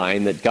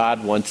storyline that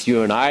God wants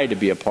you and I to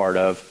be a part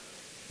of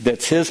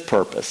that's His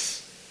purpose.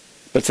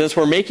 But since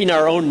we're making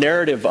our own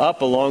narrative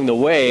up along the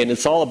way and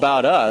it's all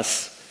about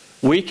us,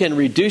 we can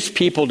reduce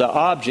people to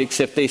objects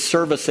if they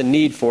serve us a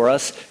need for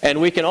us.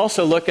 And we can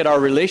also look at our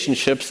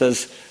relationships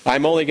as,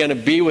 I'm only going to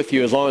be with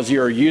you as long as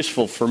you are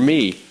useful for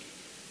me.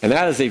 And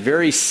that is a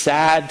very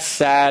sad,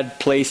 sad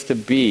place to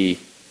be.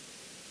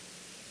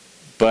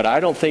 But I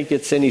don't think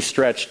it's any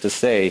stretch to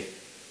say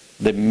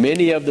that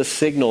many of the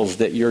signals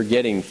that you're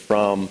getting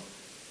from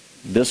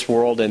this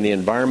world and the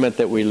environment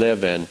that we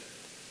live in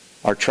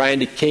are trying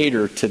to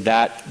cater to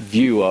that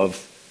view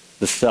of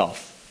the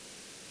self.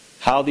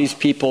 How these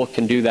people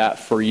can do that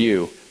for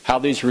you. How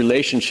these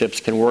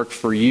relationships can work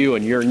for you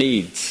and your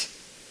needs.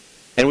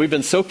 And we've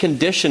been so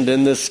conditioned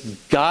in this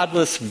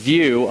godless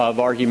view of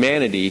our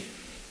humanity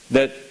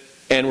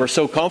and we're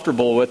so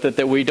comfortable with it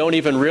that we don't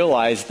even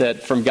realize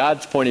that from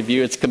God's point of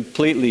view, it's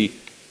completely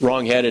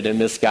wrong-headed and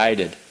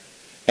misguided.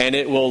 And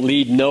it will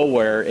lead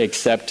nowhere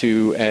except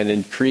to an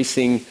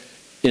increasing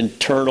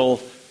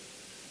internal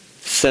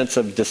sense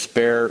of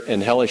despair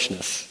and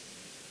hellishness.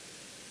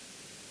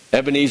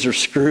 Ebenezer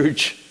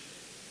Scrooge,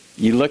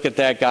 you look at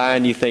that guy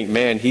and you think,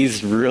 man,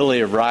 he's really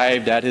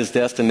arrived at his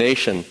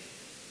destination.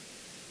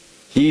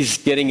 He's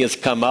getting his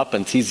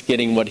comeuppance. He's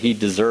getting what he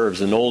deserves.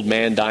 An old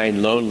man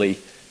dying lonely,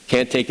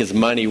 can't take his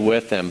money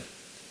with him.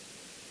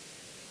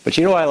 But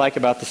you know what I like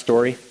about the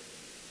story?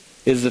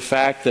 Is the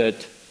fact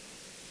that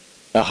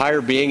a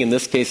higher being, in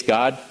this case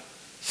God,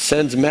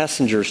 sends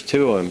messengers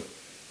to him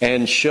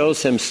and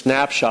shows him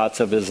snapshots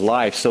of his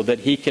life so that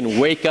he can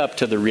wake up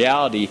to the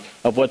reality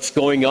of what's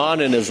going on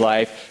in his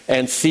life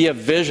and see a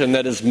vision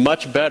that is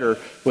much better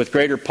with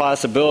greater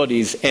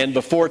possibilities. And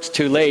before it's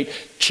too late,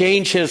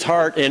 change his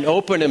heart and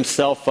open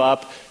himself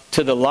up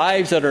to the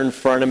lives that are in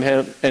front of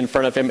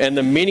him and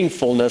the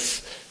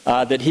meaningfulness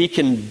that he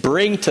can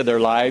bring to their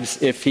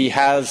lives if he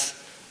has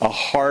a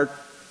heart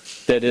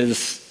that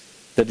is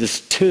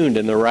tuned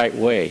in the right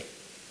way,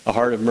 a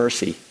heart of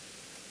mercy.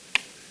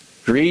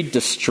 Greed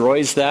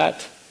destroys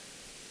that,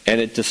 and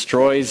it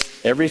destroys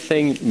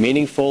everything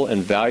meaningful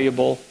and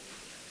valuable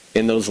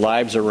in those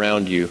lives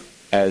around you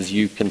as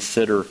you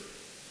consider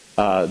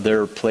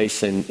their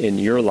place in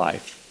your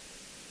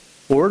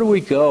life. Where do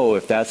we go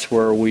if that's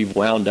where we've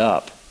wound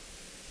up?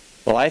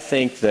 Well, I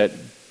think that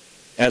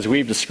as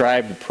we've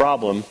described the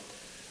problem,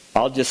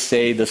 I'll just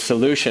say the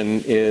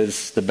solution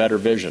is the better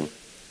vision.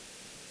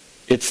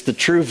 It's the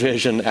true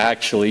vision,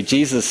 actually.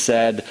 Jesus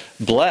said,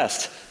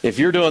 blessed. If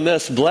you're doing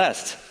this,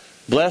 blessed.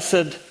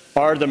 Blessed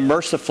are the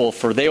merciful,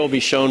 for they will be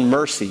shown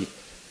mercy.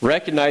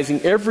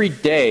 Recognizing every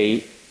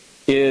day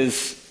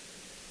is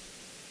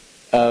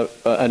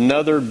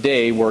another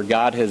day where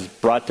God has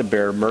brought to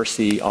bear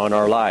mercy on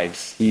our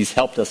lives. He's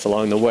helped us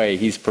along the way.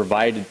 He's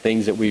provided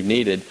things that we've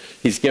needed.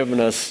 He's given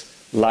us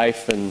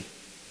life and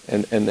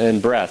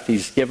breath.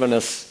 He's given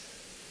us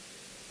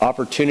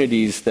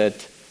opportunities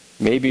that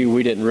maybe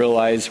we didn't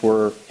realize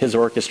were His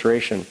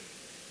orchestration.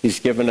 He's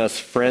given us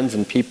friends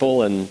and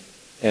people and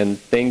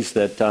things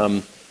that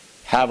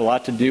have a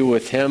lot to do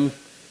with Him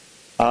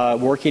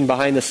working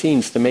behind the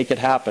scenes to make it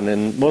happen.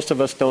 And most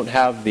of us don't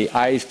have the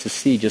eyes to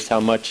see just how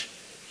much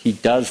He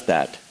does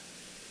that.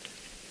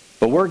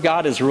 But where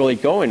God is really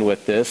going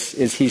with this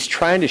is He's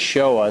trying to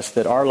show us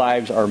that our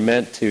lives are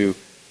meant to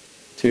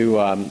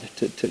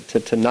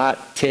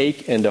not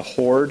take and to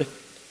hoard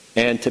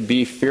and to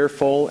be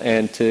fearful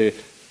and to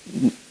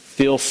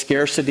feel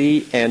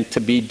scarcity and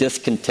to be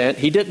discontent.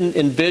 He didn't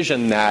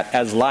envision that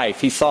as life.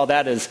 He saw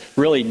that as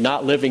really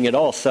not living at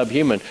all,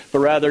 subhuman. But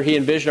rather, He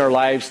envisioned our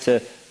lives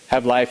to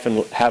have life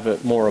and have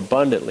it more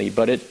abundantly.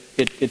 But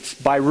it's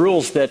by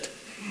rules that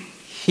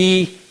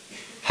He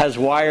has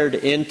wired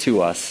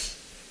into us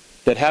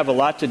that have a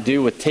lot to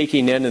do with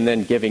taking in and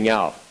then giving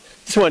out.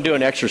 Just want to do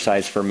an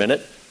exercise for a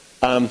minute.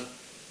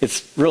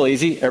 It's real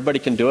easy. Everybody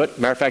can do it.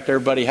 Matter of fact,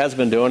 everybody has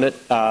been doing it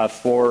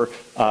for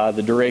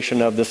the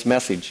duration of this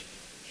message.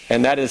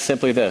 And that is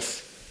simply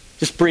this.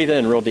 Just breathe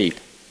in real deep.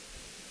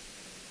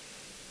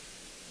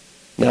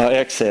 Now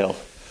exhale.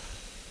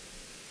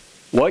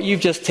 What you've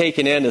just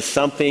taken in is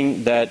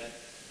something that,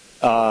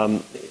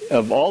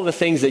 of all the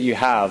things that you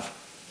have,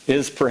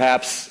 is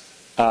perhaps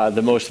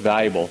the most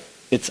valuable.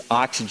 It's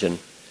oxygen.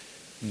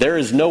 there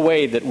is no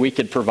way that we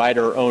could provide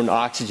our own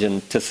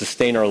oxygen to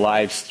sustain our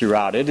lives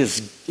throughout. It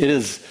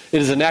is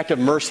an act of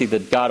mercy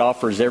that God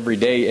offers every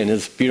day in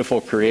his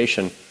beautiful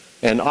creation.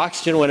 And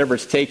oxygen, whenever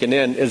it's taken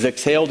in, is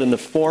exhaled in the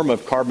form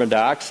of carbon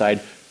dioxide,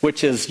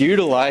 which is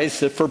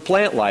utilized for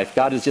plant life.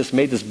 God has just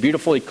made this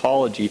beautiful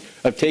ecology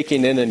of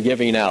taking in and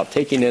giving out,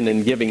 taking in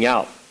and giving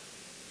out.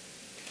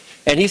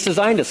 And he's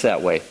designed us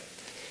that way.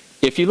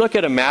 If you look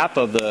at a map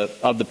of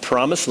the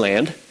Promised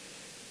Land,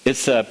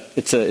 it's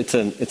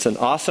an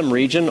awesome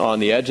region on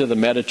the edge of the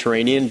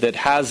Mediterranean that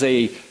has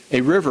a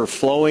river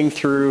flowing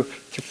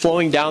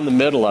down the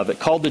middle of it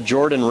called the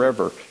Jordan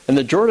River. And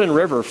the Jordan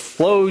River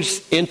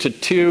flows into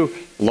two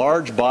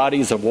large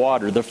bodies of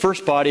water. The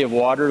first body of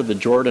water the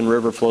Jordan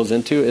River flows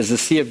into is the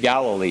Sea of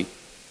Galilee.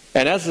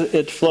 And as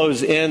it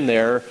flows in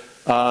there,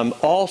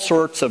 all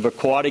sorts of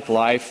aquatic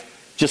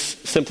life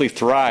just simply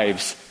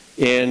thrives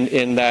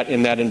in that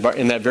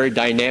very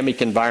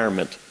dynamic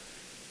environment.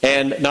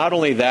 And not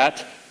only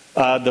that,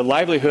 the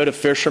livelihood of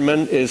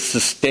fishermen is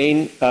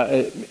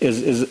a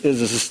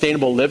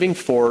sustainable living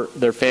for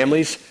their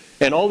families,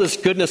 and all this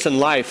goodness in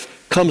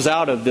life comes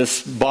out of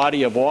this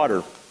body of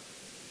water.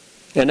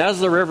 And as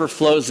the river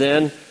flows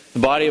in, the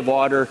body of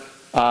water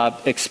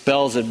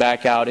expels it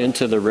back out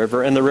into the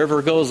river, and the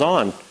river goes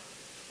on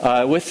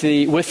with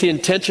the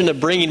intention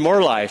of bringing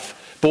more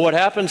life. But what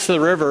happens to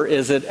the river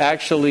is it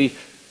actually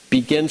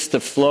begins to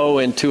flow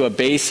into a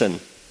basin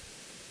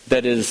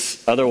that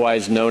is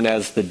otherwise known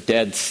as the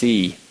Dead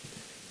Sea.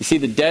 You see,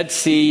 the Dead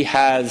Sea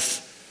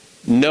has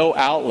no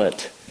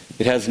outlet.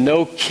 It has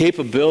no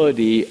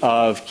capability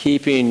of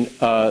keeping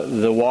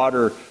the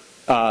water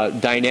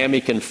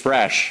dynamic and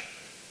fresh.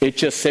 It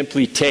just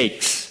simply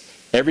takes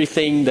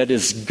everything that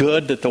is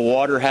good that the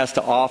water has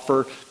to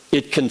offer.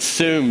 It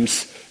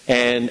consumes,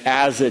 and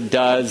as it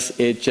does,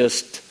 it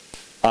just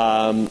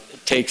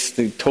takes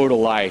the total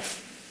life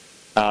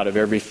out of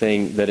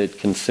everything that it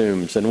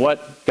consumes. And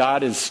what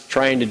God is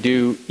trying to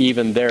do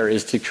even there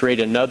is to create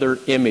another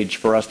image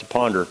for us to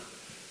ponder.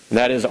 And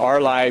that is,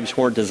 our lives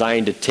weren't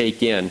designed to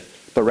take in,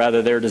 but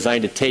rather they're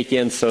designed to take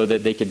in so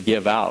that they could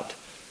give out.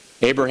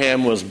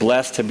 Abraham was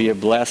blessed to be a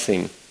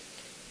blessing.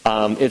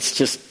 It's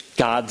just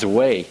God's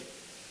way.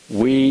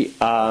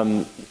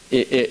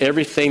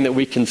 Everything that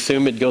we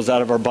consume, it goes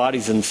out of our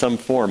bodies in some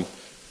form.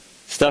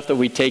 Stuff that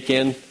we take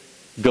in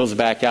goes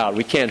back out.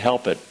 We can't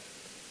help it.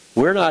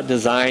 We're not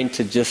designed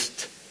to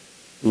just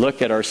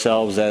look at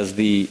ourselves as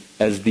the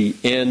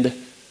end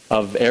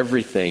of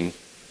everything,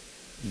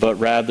 but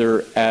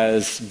rather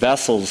as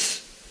vessels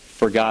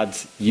for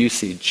God's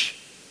usage.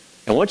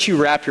 And once you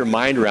wrap your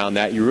mind around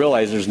that, you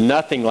realize there's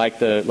nothing like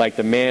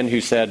the man who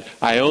said,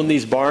 I own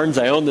these barns,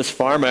 I own this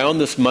farm, I own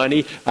this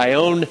money, I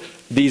own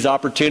these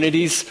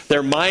opportunities.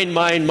 They're mine,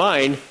 mine,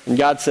 mine. And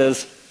God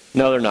says,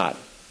 no, they're not.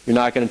 You're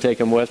not going to take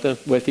them with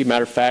you.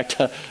 Matter of fact,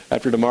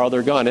 after tomorrow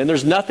they're gone. And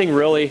there's nothing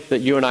really that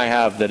you and I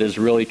have that is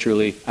really,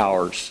 truly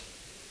ours.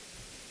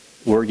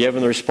 We're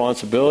given the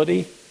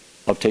responsibility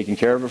of taking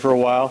care of it for a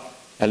while,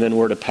 and then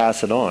we're to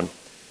pass it on.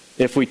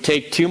 If we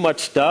take too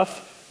much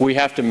stuff, we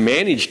have to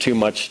manage too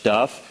much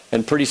stuff,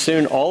 and pretty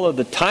soon all of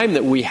the time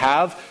that we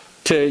have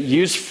to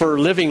use for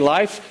living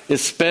life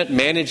is spent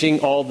managing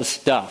all the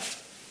stuff.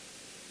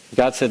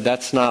 God said,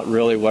 that's not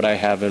really what I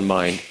have in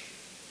mind.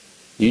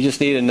 You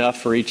just need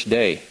enough for each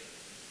day.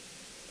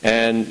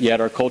 And yet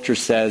our culture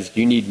says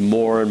you need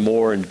more and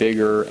more and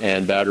bigger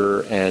and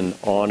better and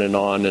on and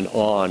on and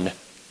on,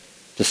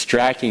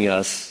 distracting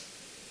us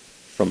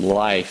from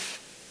life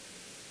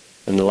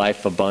and the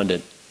life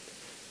abundant.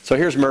 So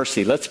here's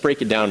mercy. Let's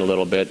break it down a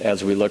little bit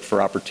as we look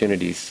for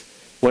opportunities.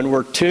 When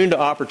we're tuned to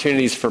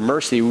opportunities for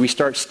mercy, we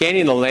start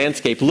scanning the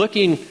landscape,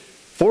 looking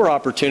for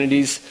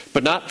opportunities,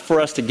 but not for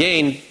us to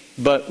gain,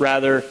 but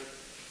rather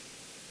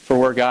for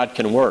where God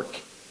can work.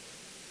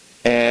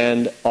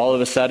 And all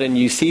of a sudden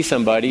you see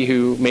somebody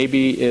who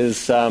maybe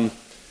is a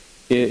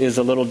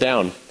little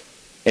down.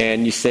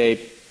 And you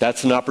say,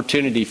 that's an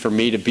opportunity for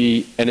me to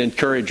be an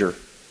encourager.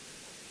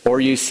 Or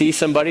you see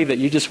somebody that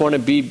you just want to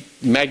be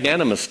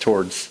magnanimous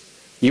towards.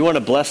 You want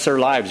to bless their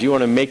lives. You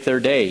want to make their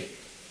day.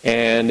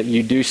 And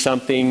you do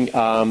something,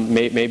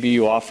 maybe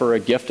you offer a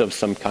gift of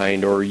some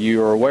kind, or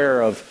you are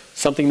aware of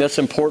something that's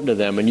important to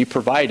them and you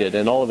provide it,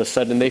 and all of a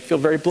sudden they feel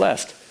very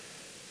blessed.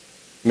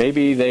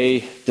 Maybe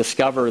they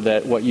discover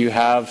that what you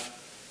have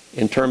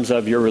in terms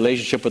of your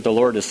relationship with the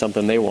Lord is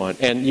something they want.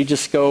 And you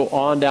just go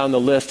on down the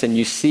list and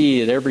you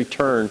see at every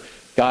turn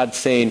God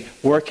saying,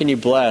 where can you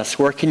bless?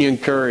 Where can you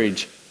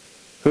encourage?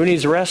 Who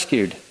needs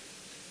rescued?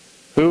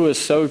 Who is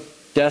so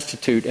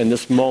destitute in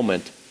this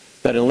moment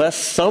that unless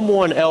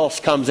someone else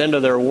comes into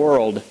their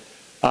world,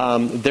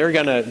 they're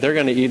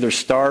gonna either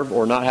starve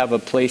or not have a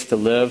place to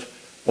live,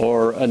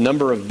 or a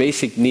number of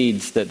basic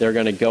needs that they're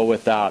going to go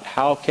without.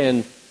 How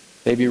can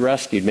they be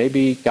rescued?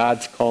 Maybe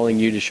God's calling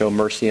you to show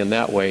mercy in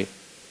that way.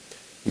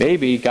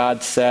 Maybe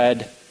God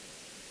said,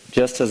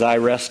 just as I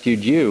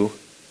rescued you,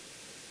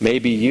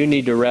 maybe you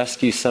need to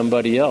rescue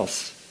somebody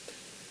else.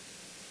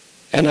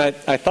 And I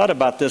thought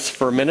about this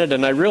for a minute,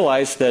 and I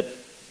realized that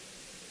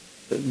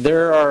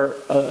there are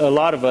a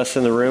lot of us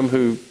in the room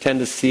who tend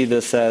to see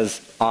this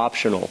as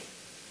optional.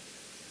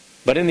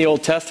 But in the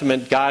Old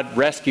Testament, God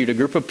rescued a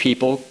group of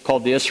people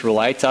called the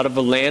Israelites out of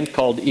a land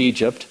called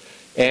Egypt.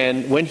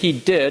 And when he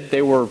did,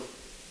 they were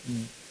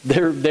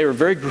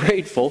very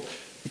grateful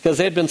because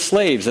they had been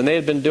slaves and they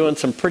had been doing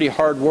some pretty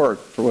hard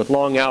work with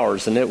long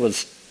hours, and it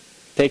was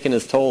taking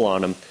its toll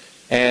on them.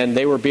 And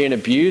they were being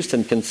abused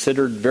and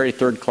considered very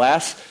third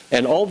class.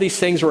 And all these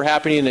things were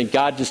happening, and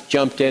God just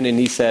jumped in and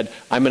he said,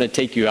 I'm going to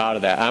take you out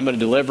of that. I'm going to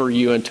deliver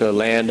you into a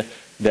land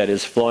that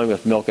is flowing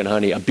with milk and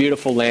honey, a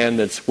beautiful land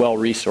that's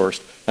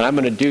well-resourced. And I'm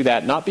going to do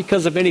that not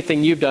because of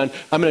anything you've done.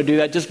 I'm going to do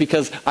that just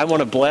because I want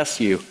to bless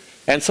you.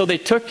 And so they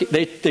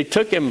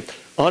took him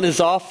on his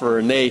offer,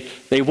 and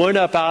they went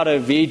up out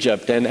of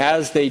Egypt. And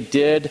as they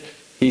did,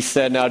 he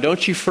said, now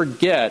don't you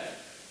forget,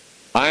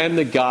 I am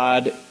the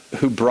God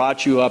who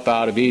brought you up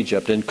out of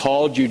Egypt and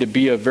called you to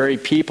be a very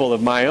people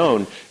of my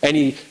own. And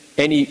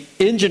he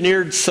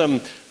engineered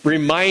some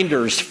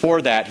reminders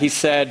for that. He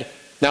said,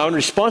 now in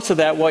response to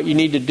that, what you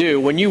need to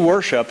do, when you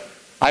worship,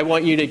 I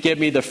want you to give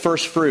me the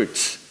first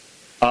fruits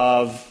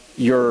of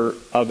your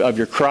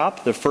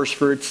crop, the first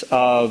fruits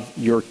of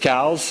your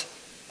cows,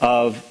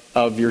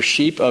 of your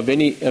sheep, of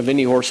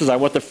any horses. I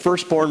want the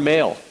firstborn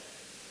male,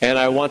 and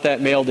I want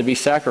that male to be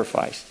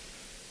sacrificed.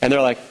 And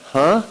they're like,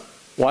 huh?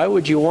 Why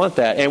would you want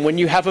that? And when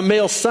you have a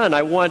male son,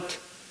 I want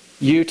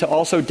you to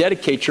also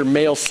dedicate your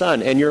male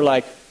son. And you're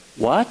like,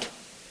 what?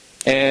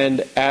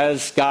 And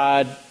as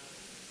God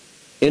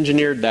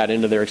engineered that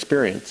into their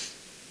experience,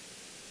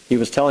 he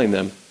was telling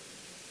them,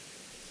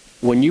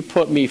 when you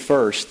put me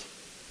first,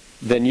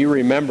 then you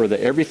remember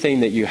that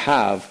everything that you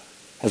have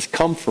has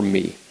come from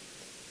me.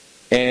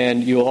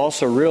 And you'll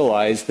also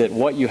realize that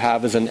what you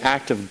have is an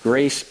act of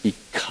grace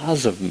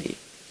because of me.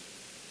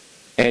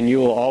 And you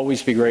will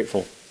always be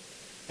grateful.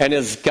 And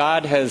as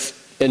God has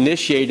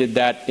initiated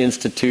that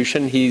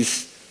institution,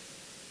 he's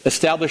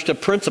established a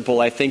principle,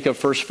 I think, of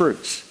first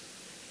fruits.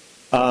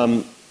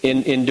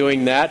 In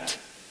doing that,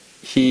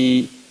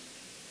 he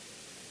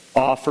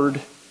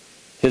offered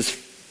his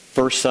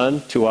first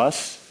son to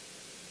us,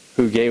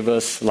 who gave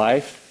us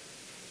life.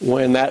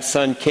 When that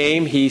son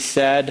came, he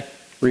said,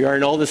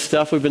 regarding all this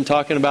stuff we've been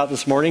talking about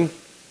this morning,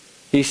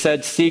 he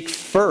said, seek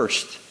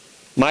first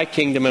my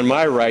kingdom and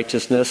my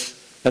righteousness,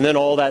 and then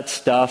all that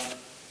stuff,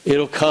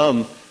 it'll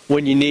come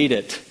when you need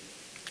it.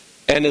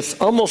 And it's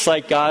almost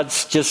like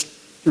God's just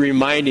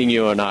reminding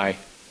you and I,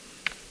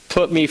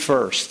 put me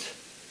first,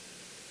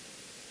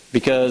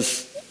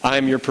 because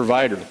I'm your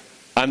provider.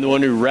 I'm the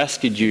one who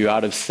rescued you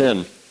out of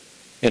sin.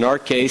 In our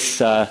case,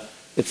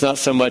 it's not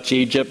so much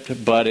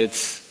Egypt, but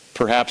it's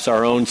perhaps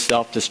our own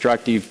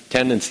self-destructive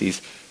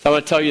tendencies. So I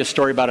want to tell you a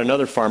story about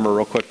another farmer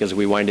real quick as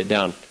we wind it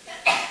down.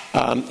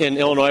 In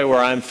Illinois,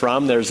 where I'm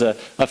from, there's a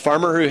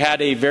farmer who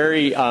had a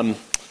very, he had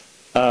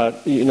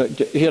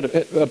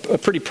a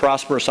pretty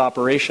prosperous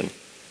operation.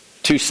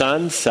 2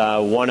 sons,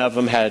 one of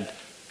them had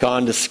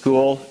gone to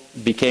school,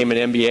 became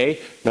an MBA.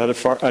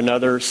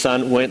 Another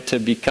son went to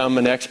become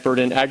an expert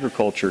in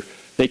agriculture.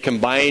 They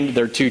combined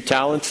their 2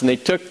 talents, and they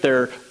took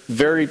their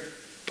very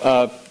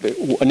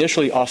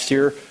initially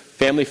austere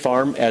family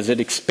farm as it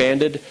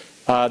expanded.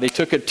 They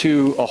took it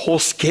to a whole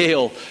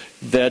scale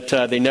that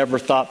they never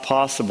thought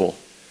possible,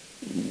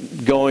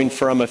 going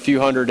from a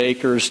few hundred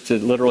acres to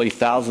literally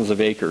thousands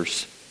of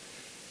acres.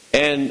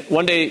 And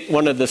one day,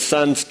 one of the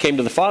sons came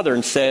to the father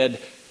and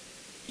said,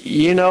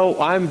 you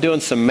know, I'm doing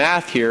some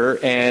math here,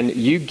 and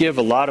you give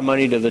a lot of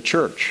money to the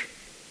church.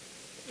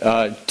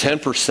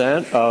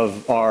 10%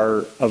 of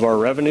our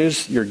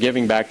revenues you're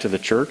giving back to the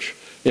church.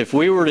 If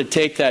we were to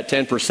take that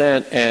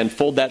 10% and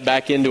fold that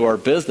back into our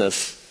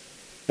business,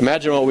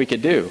 imagine what we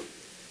could do.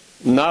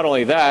 Not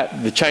only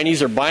that, the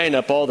Chinese are buying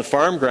up all the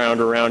farm ground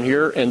around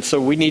here, and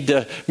so we need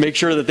to make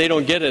sure that they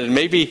don't get it. And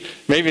maybe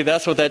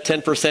that's what that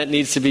 10%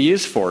 needs to be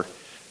used for.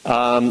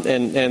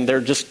 And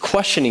they're just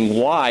questioning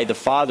why the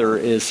father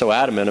is so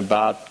adamant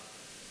about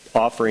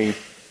offering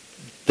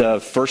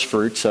the first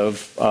fruits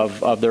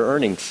of their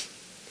earnings.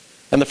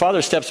 And the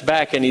father steps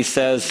back and he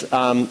says,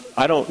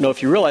 I don't know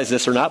if you realize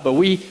this or not, but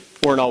we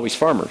weren't always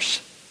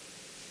farmers.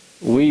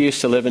 We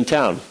used to live in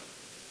town.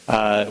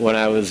 When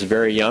I was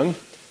very young,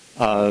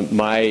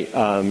 my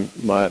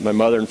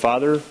mother and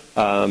father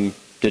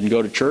didn't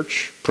go to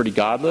church, pretty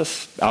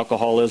godless.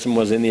 Alcoholism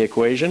was in the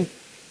equation.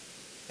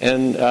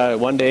 And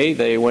one day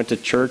they went to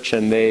church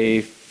and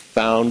they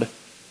found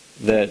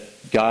that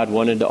God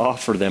wanted to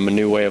offer them a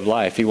new way of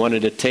life. He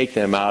wanted to take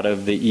them out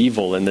of the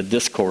evil and the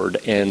discord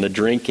and the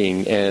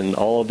drinking and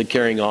all of the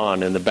carrying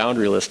on and the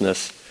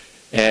boundarylessness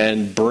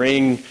and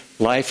bring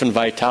life and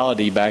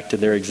vitality back to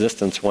their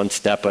existence one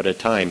step at a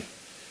time.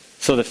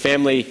 So the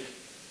family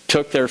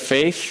took their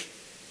faith,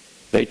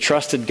 they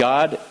trusted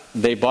God,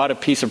 they bought a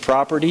piece of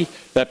property.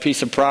 That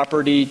piece of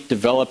property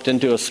developed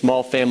into a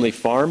small family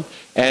farm.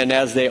 And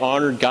as they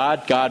honored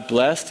God, God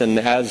blessed. And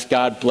as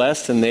God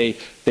blessed and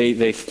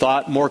they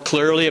thought more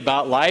clearly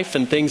about life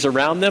and things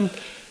around them,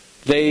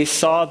 they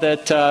saw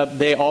that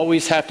they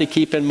always have to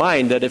keep in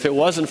mind that if it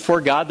wasn't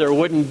for God, there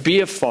wouldn't be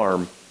a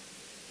farm.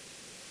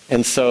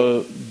 And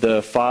so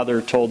the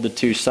father told the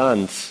two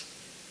sons,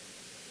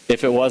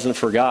 if it wasn't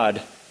for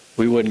God,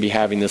 we wouldn't be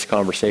having this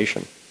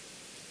conversation.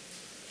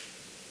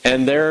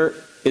 And there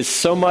is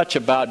so much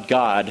about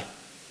God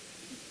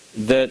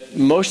that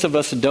most of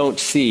us don't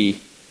see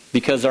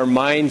because our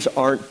minds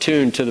aren't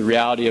tuned to the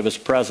reality of his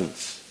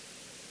presence.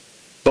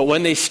 But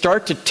when they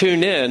start to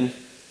tune in,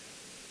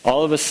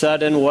 all of a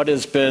sudden what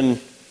has been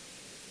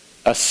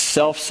a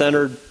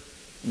self-centered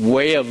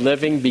way of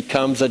living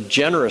becomes a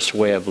generous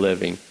way of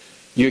living.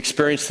 You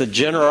experience the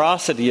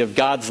generosity of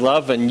God's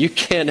love, and you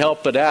can't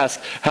help but ask,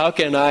 how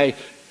can I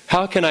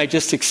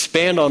just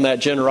expand on that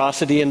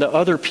generosity into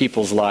other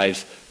people's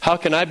lives? How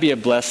can I be a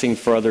blessing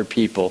for other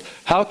people?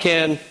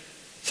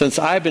 Since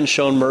I've been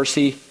shown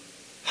mercy,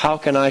 how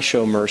can I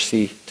show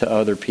mercy to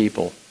other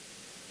people?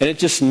 And it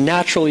just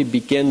naturally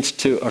begins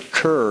to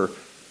occur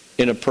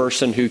in a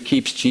person who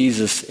keeps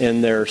Jesus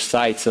in their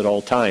sights at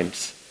all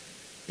times.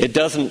 It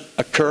doesn't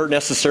occur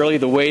necessarily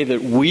the way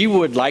that we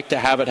would like to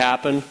have it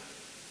happen,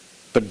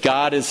 but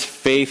God is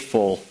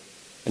faithful,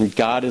 and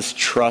God is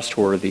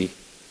trustworthy,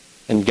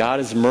 and God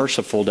is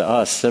merciful to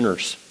us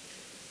sinners.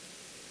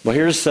 Well,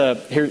 here's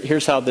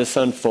how this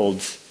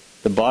unfolds.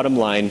 The bottom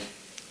line,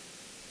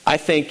 I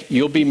think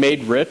you'll be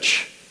made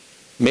rich.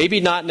 Maybe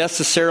not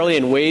necessarily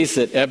in ways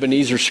that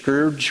Ebenezer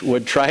Scrooge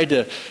would try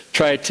to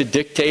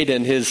dictate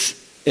in his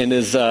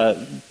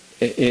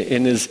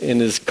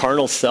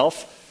carnal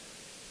self,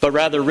 but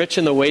rather rich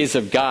in the ways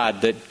of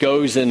God that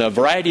goes in a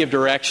variety of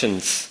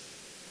directions,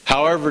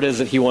 however it is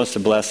that he wants to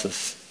bless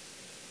us.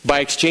 By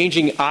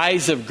exchanging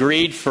eyes of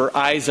greed for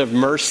eyes of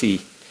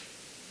mercy.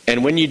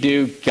 And when you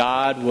do,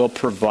 God will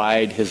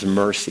provide his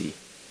mercy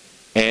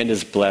and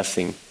his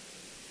blessing.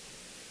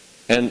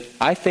 And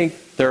I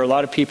think there are a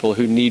lot of people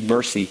who need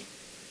mercy,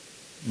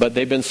 but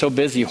they've been so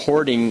busy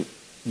hoarding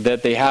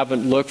that they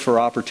haven't looked for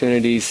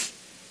opportunities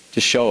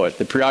to show it.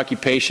 The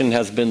preoccupation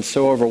has been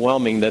so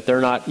overwhelming that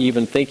they're not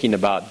even thinking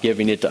about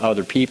giving it to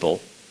other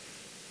people.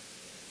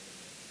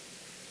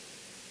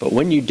 But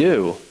when you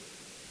do,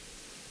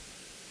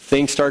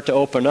 things start to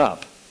open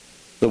up.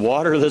 The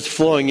water that's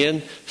flowing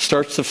in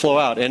starts to flow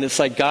out. And it's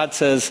like God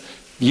says,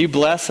 you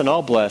bless and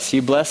I'll bless.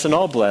 You bless and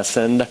I'll bless.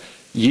 And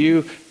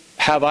you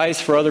have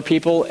eyes for other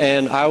people,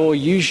 and I will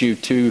use you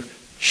to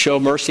show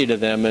mercy to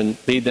them and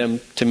lead them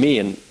to me.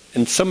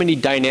 And so many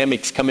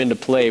dynamics come into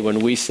play when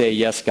we say,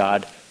 yes,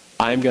 God,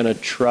 I'm going to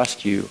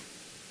trust you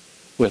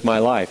with my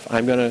life.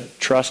 I'm going to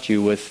trust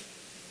you with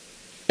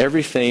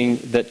everything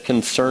that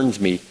concerns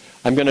me.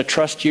 I'm going to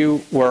trust you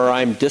where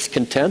I'm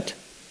discontent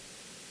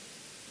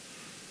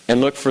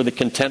and look for the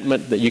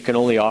contentment that you can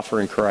only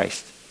offer in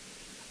Christ.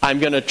 I'm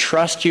going to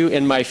trust you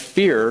in my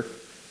fear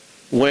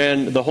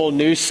when the whole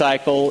news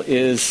cycle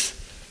is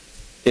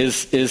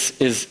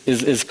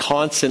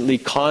constantly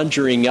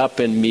conjuring up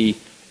in me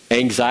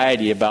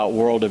anxiety about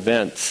world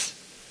events,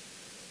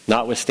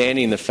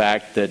 notwithstanding the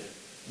fact that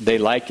they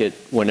like it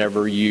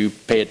whenever you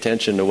pay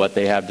attention to what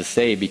they have to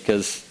say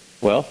because,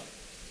 well,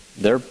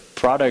 their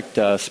product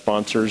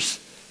sponsors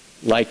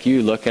like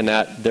you looking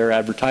at their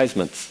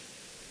advertisements.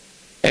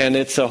 And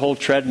it's a whole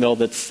treadmill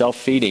that's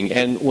self-feeding.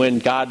 And when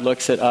God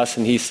looks at us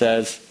and he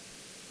says,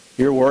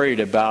 you're worried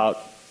about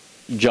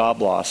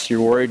job loss,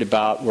 you're worried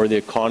about where the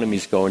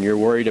economy's going, you're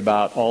worried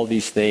about all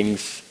these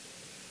things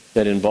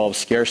that involve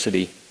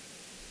scarcity,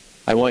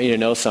 I want you to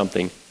know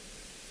something.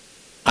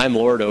 I'm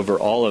Lord over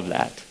all of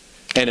that.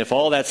 And if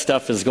all that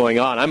stuff is going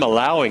on, I'm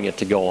allowing it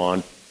to go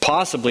on,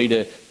 possibly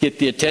to get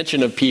the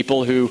attention of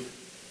people who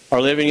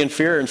are living in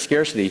fear and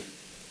scarcity,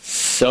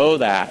 so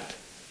that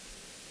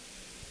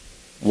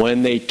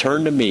when they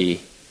turn to me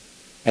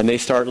and they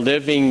start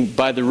living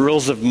by the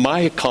rules of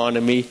my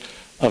economy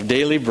of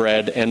daily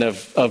bread and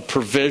of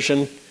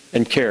provision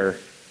and care,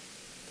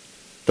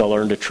 they'll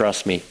learn to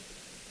trust me.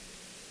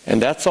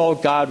 And that's all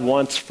God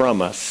wants from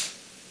us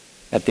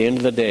at the end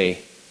of the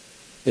day,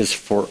 is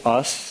for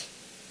us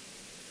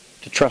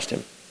to trust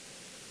him.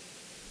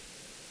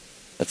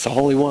 That's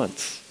all he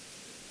wants.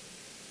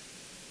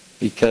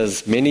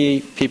 Because many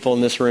people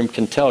in this room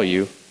can tell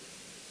you,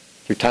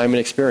 through time and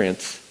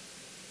experience,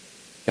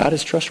 God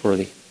is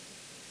trustworthy.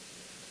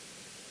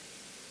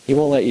 He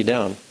won't let you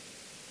down.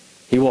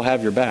 He will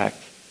have your back.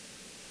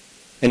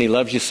 And he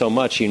loves you so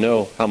much, you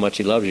know how much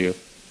he loves you,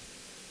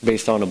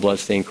 based on a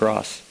bloodstained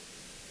cross.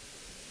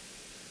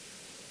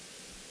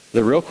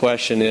 The real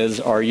question is,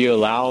 are you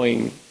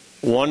allowing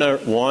one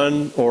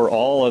or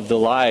all of the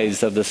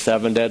lies of the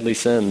 7 deadly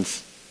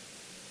sins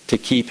to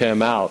keep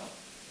him out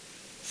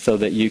so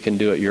that you can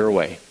do it your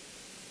way?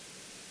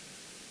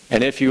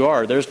 And if you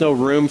are, there's no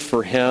room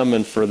for him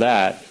and for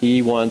that.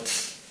 He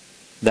wants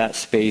that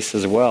space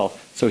as well,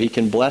 so he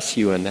can bless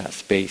you in that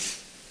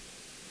space.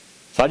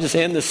 So I just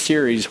end this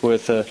series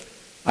with,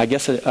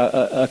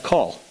 a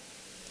call.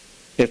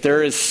 If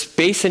there is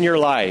space in your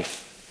life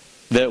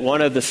that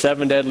one of the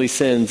 7 deadly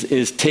sins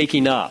is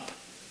taking up,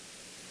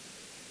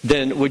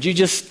 then would you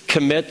just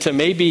commit to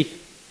maybe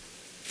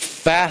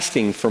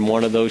fasting from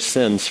one of those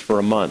sins for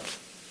a month?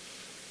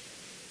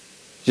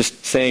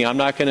 Just saying, I'm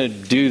not going to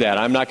do that.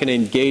 I'm not going to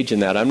engage in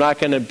that. I'm not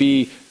going to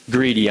be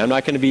greedy. I'm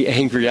not going to be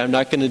angry. I'm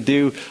not going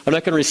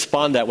to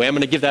respond that way. I'm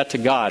going to give that to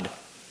God.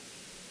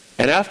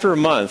 And after a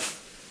month,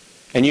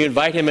 and you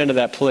invite him into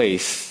that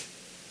place,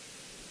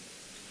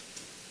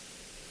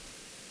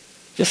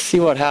 just see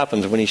what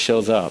happens when he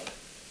shows up.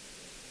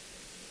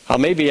 How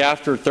maybe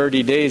after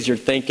 30 days you're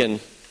thinking,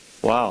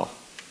 wow,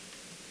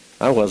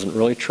 I wasn't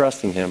really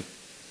trusting him.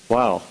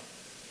 Wow,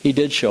 he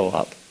did show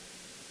up.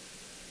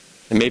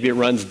 And maybe it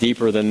runs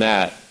deeper than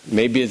that.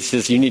 Maybe it's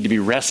just you need to be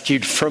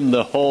rescued from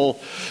the whole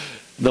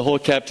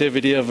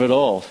captivity of it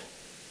all.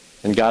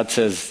 And God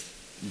says,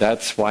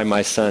 that's why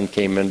my son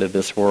came into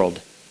this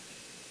world,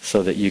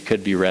 so that you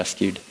could be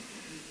rescued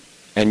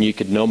and you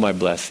could know my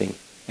blessing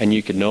and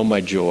you could know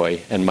my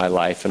joy and my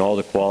life and all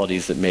the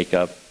qualities that make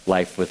up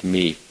life with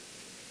me.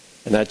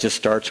 And that just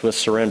starts with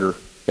surrender.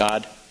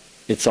 God,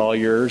 it's all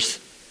yours.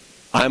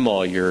 I'm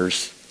all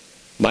yours.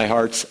 My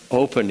heart's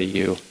open to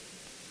you.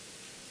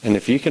 And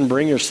if you can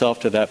bring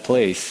yourself to that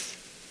place,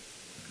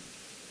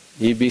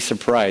 you'd be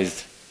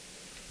surprised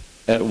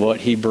at what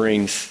he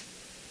brings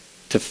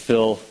to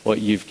fill what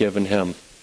you've given him.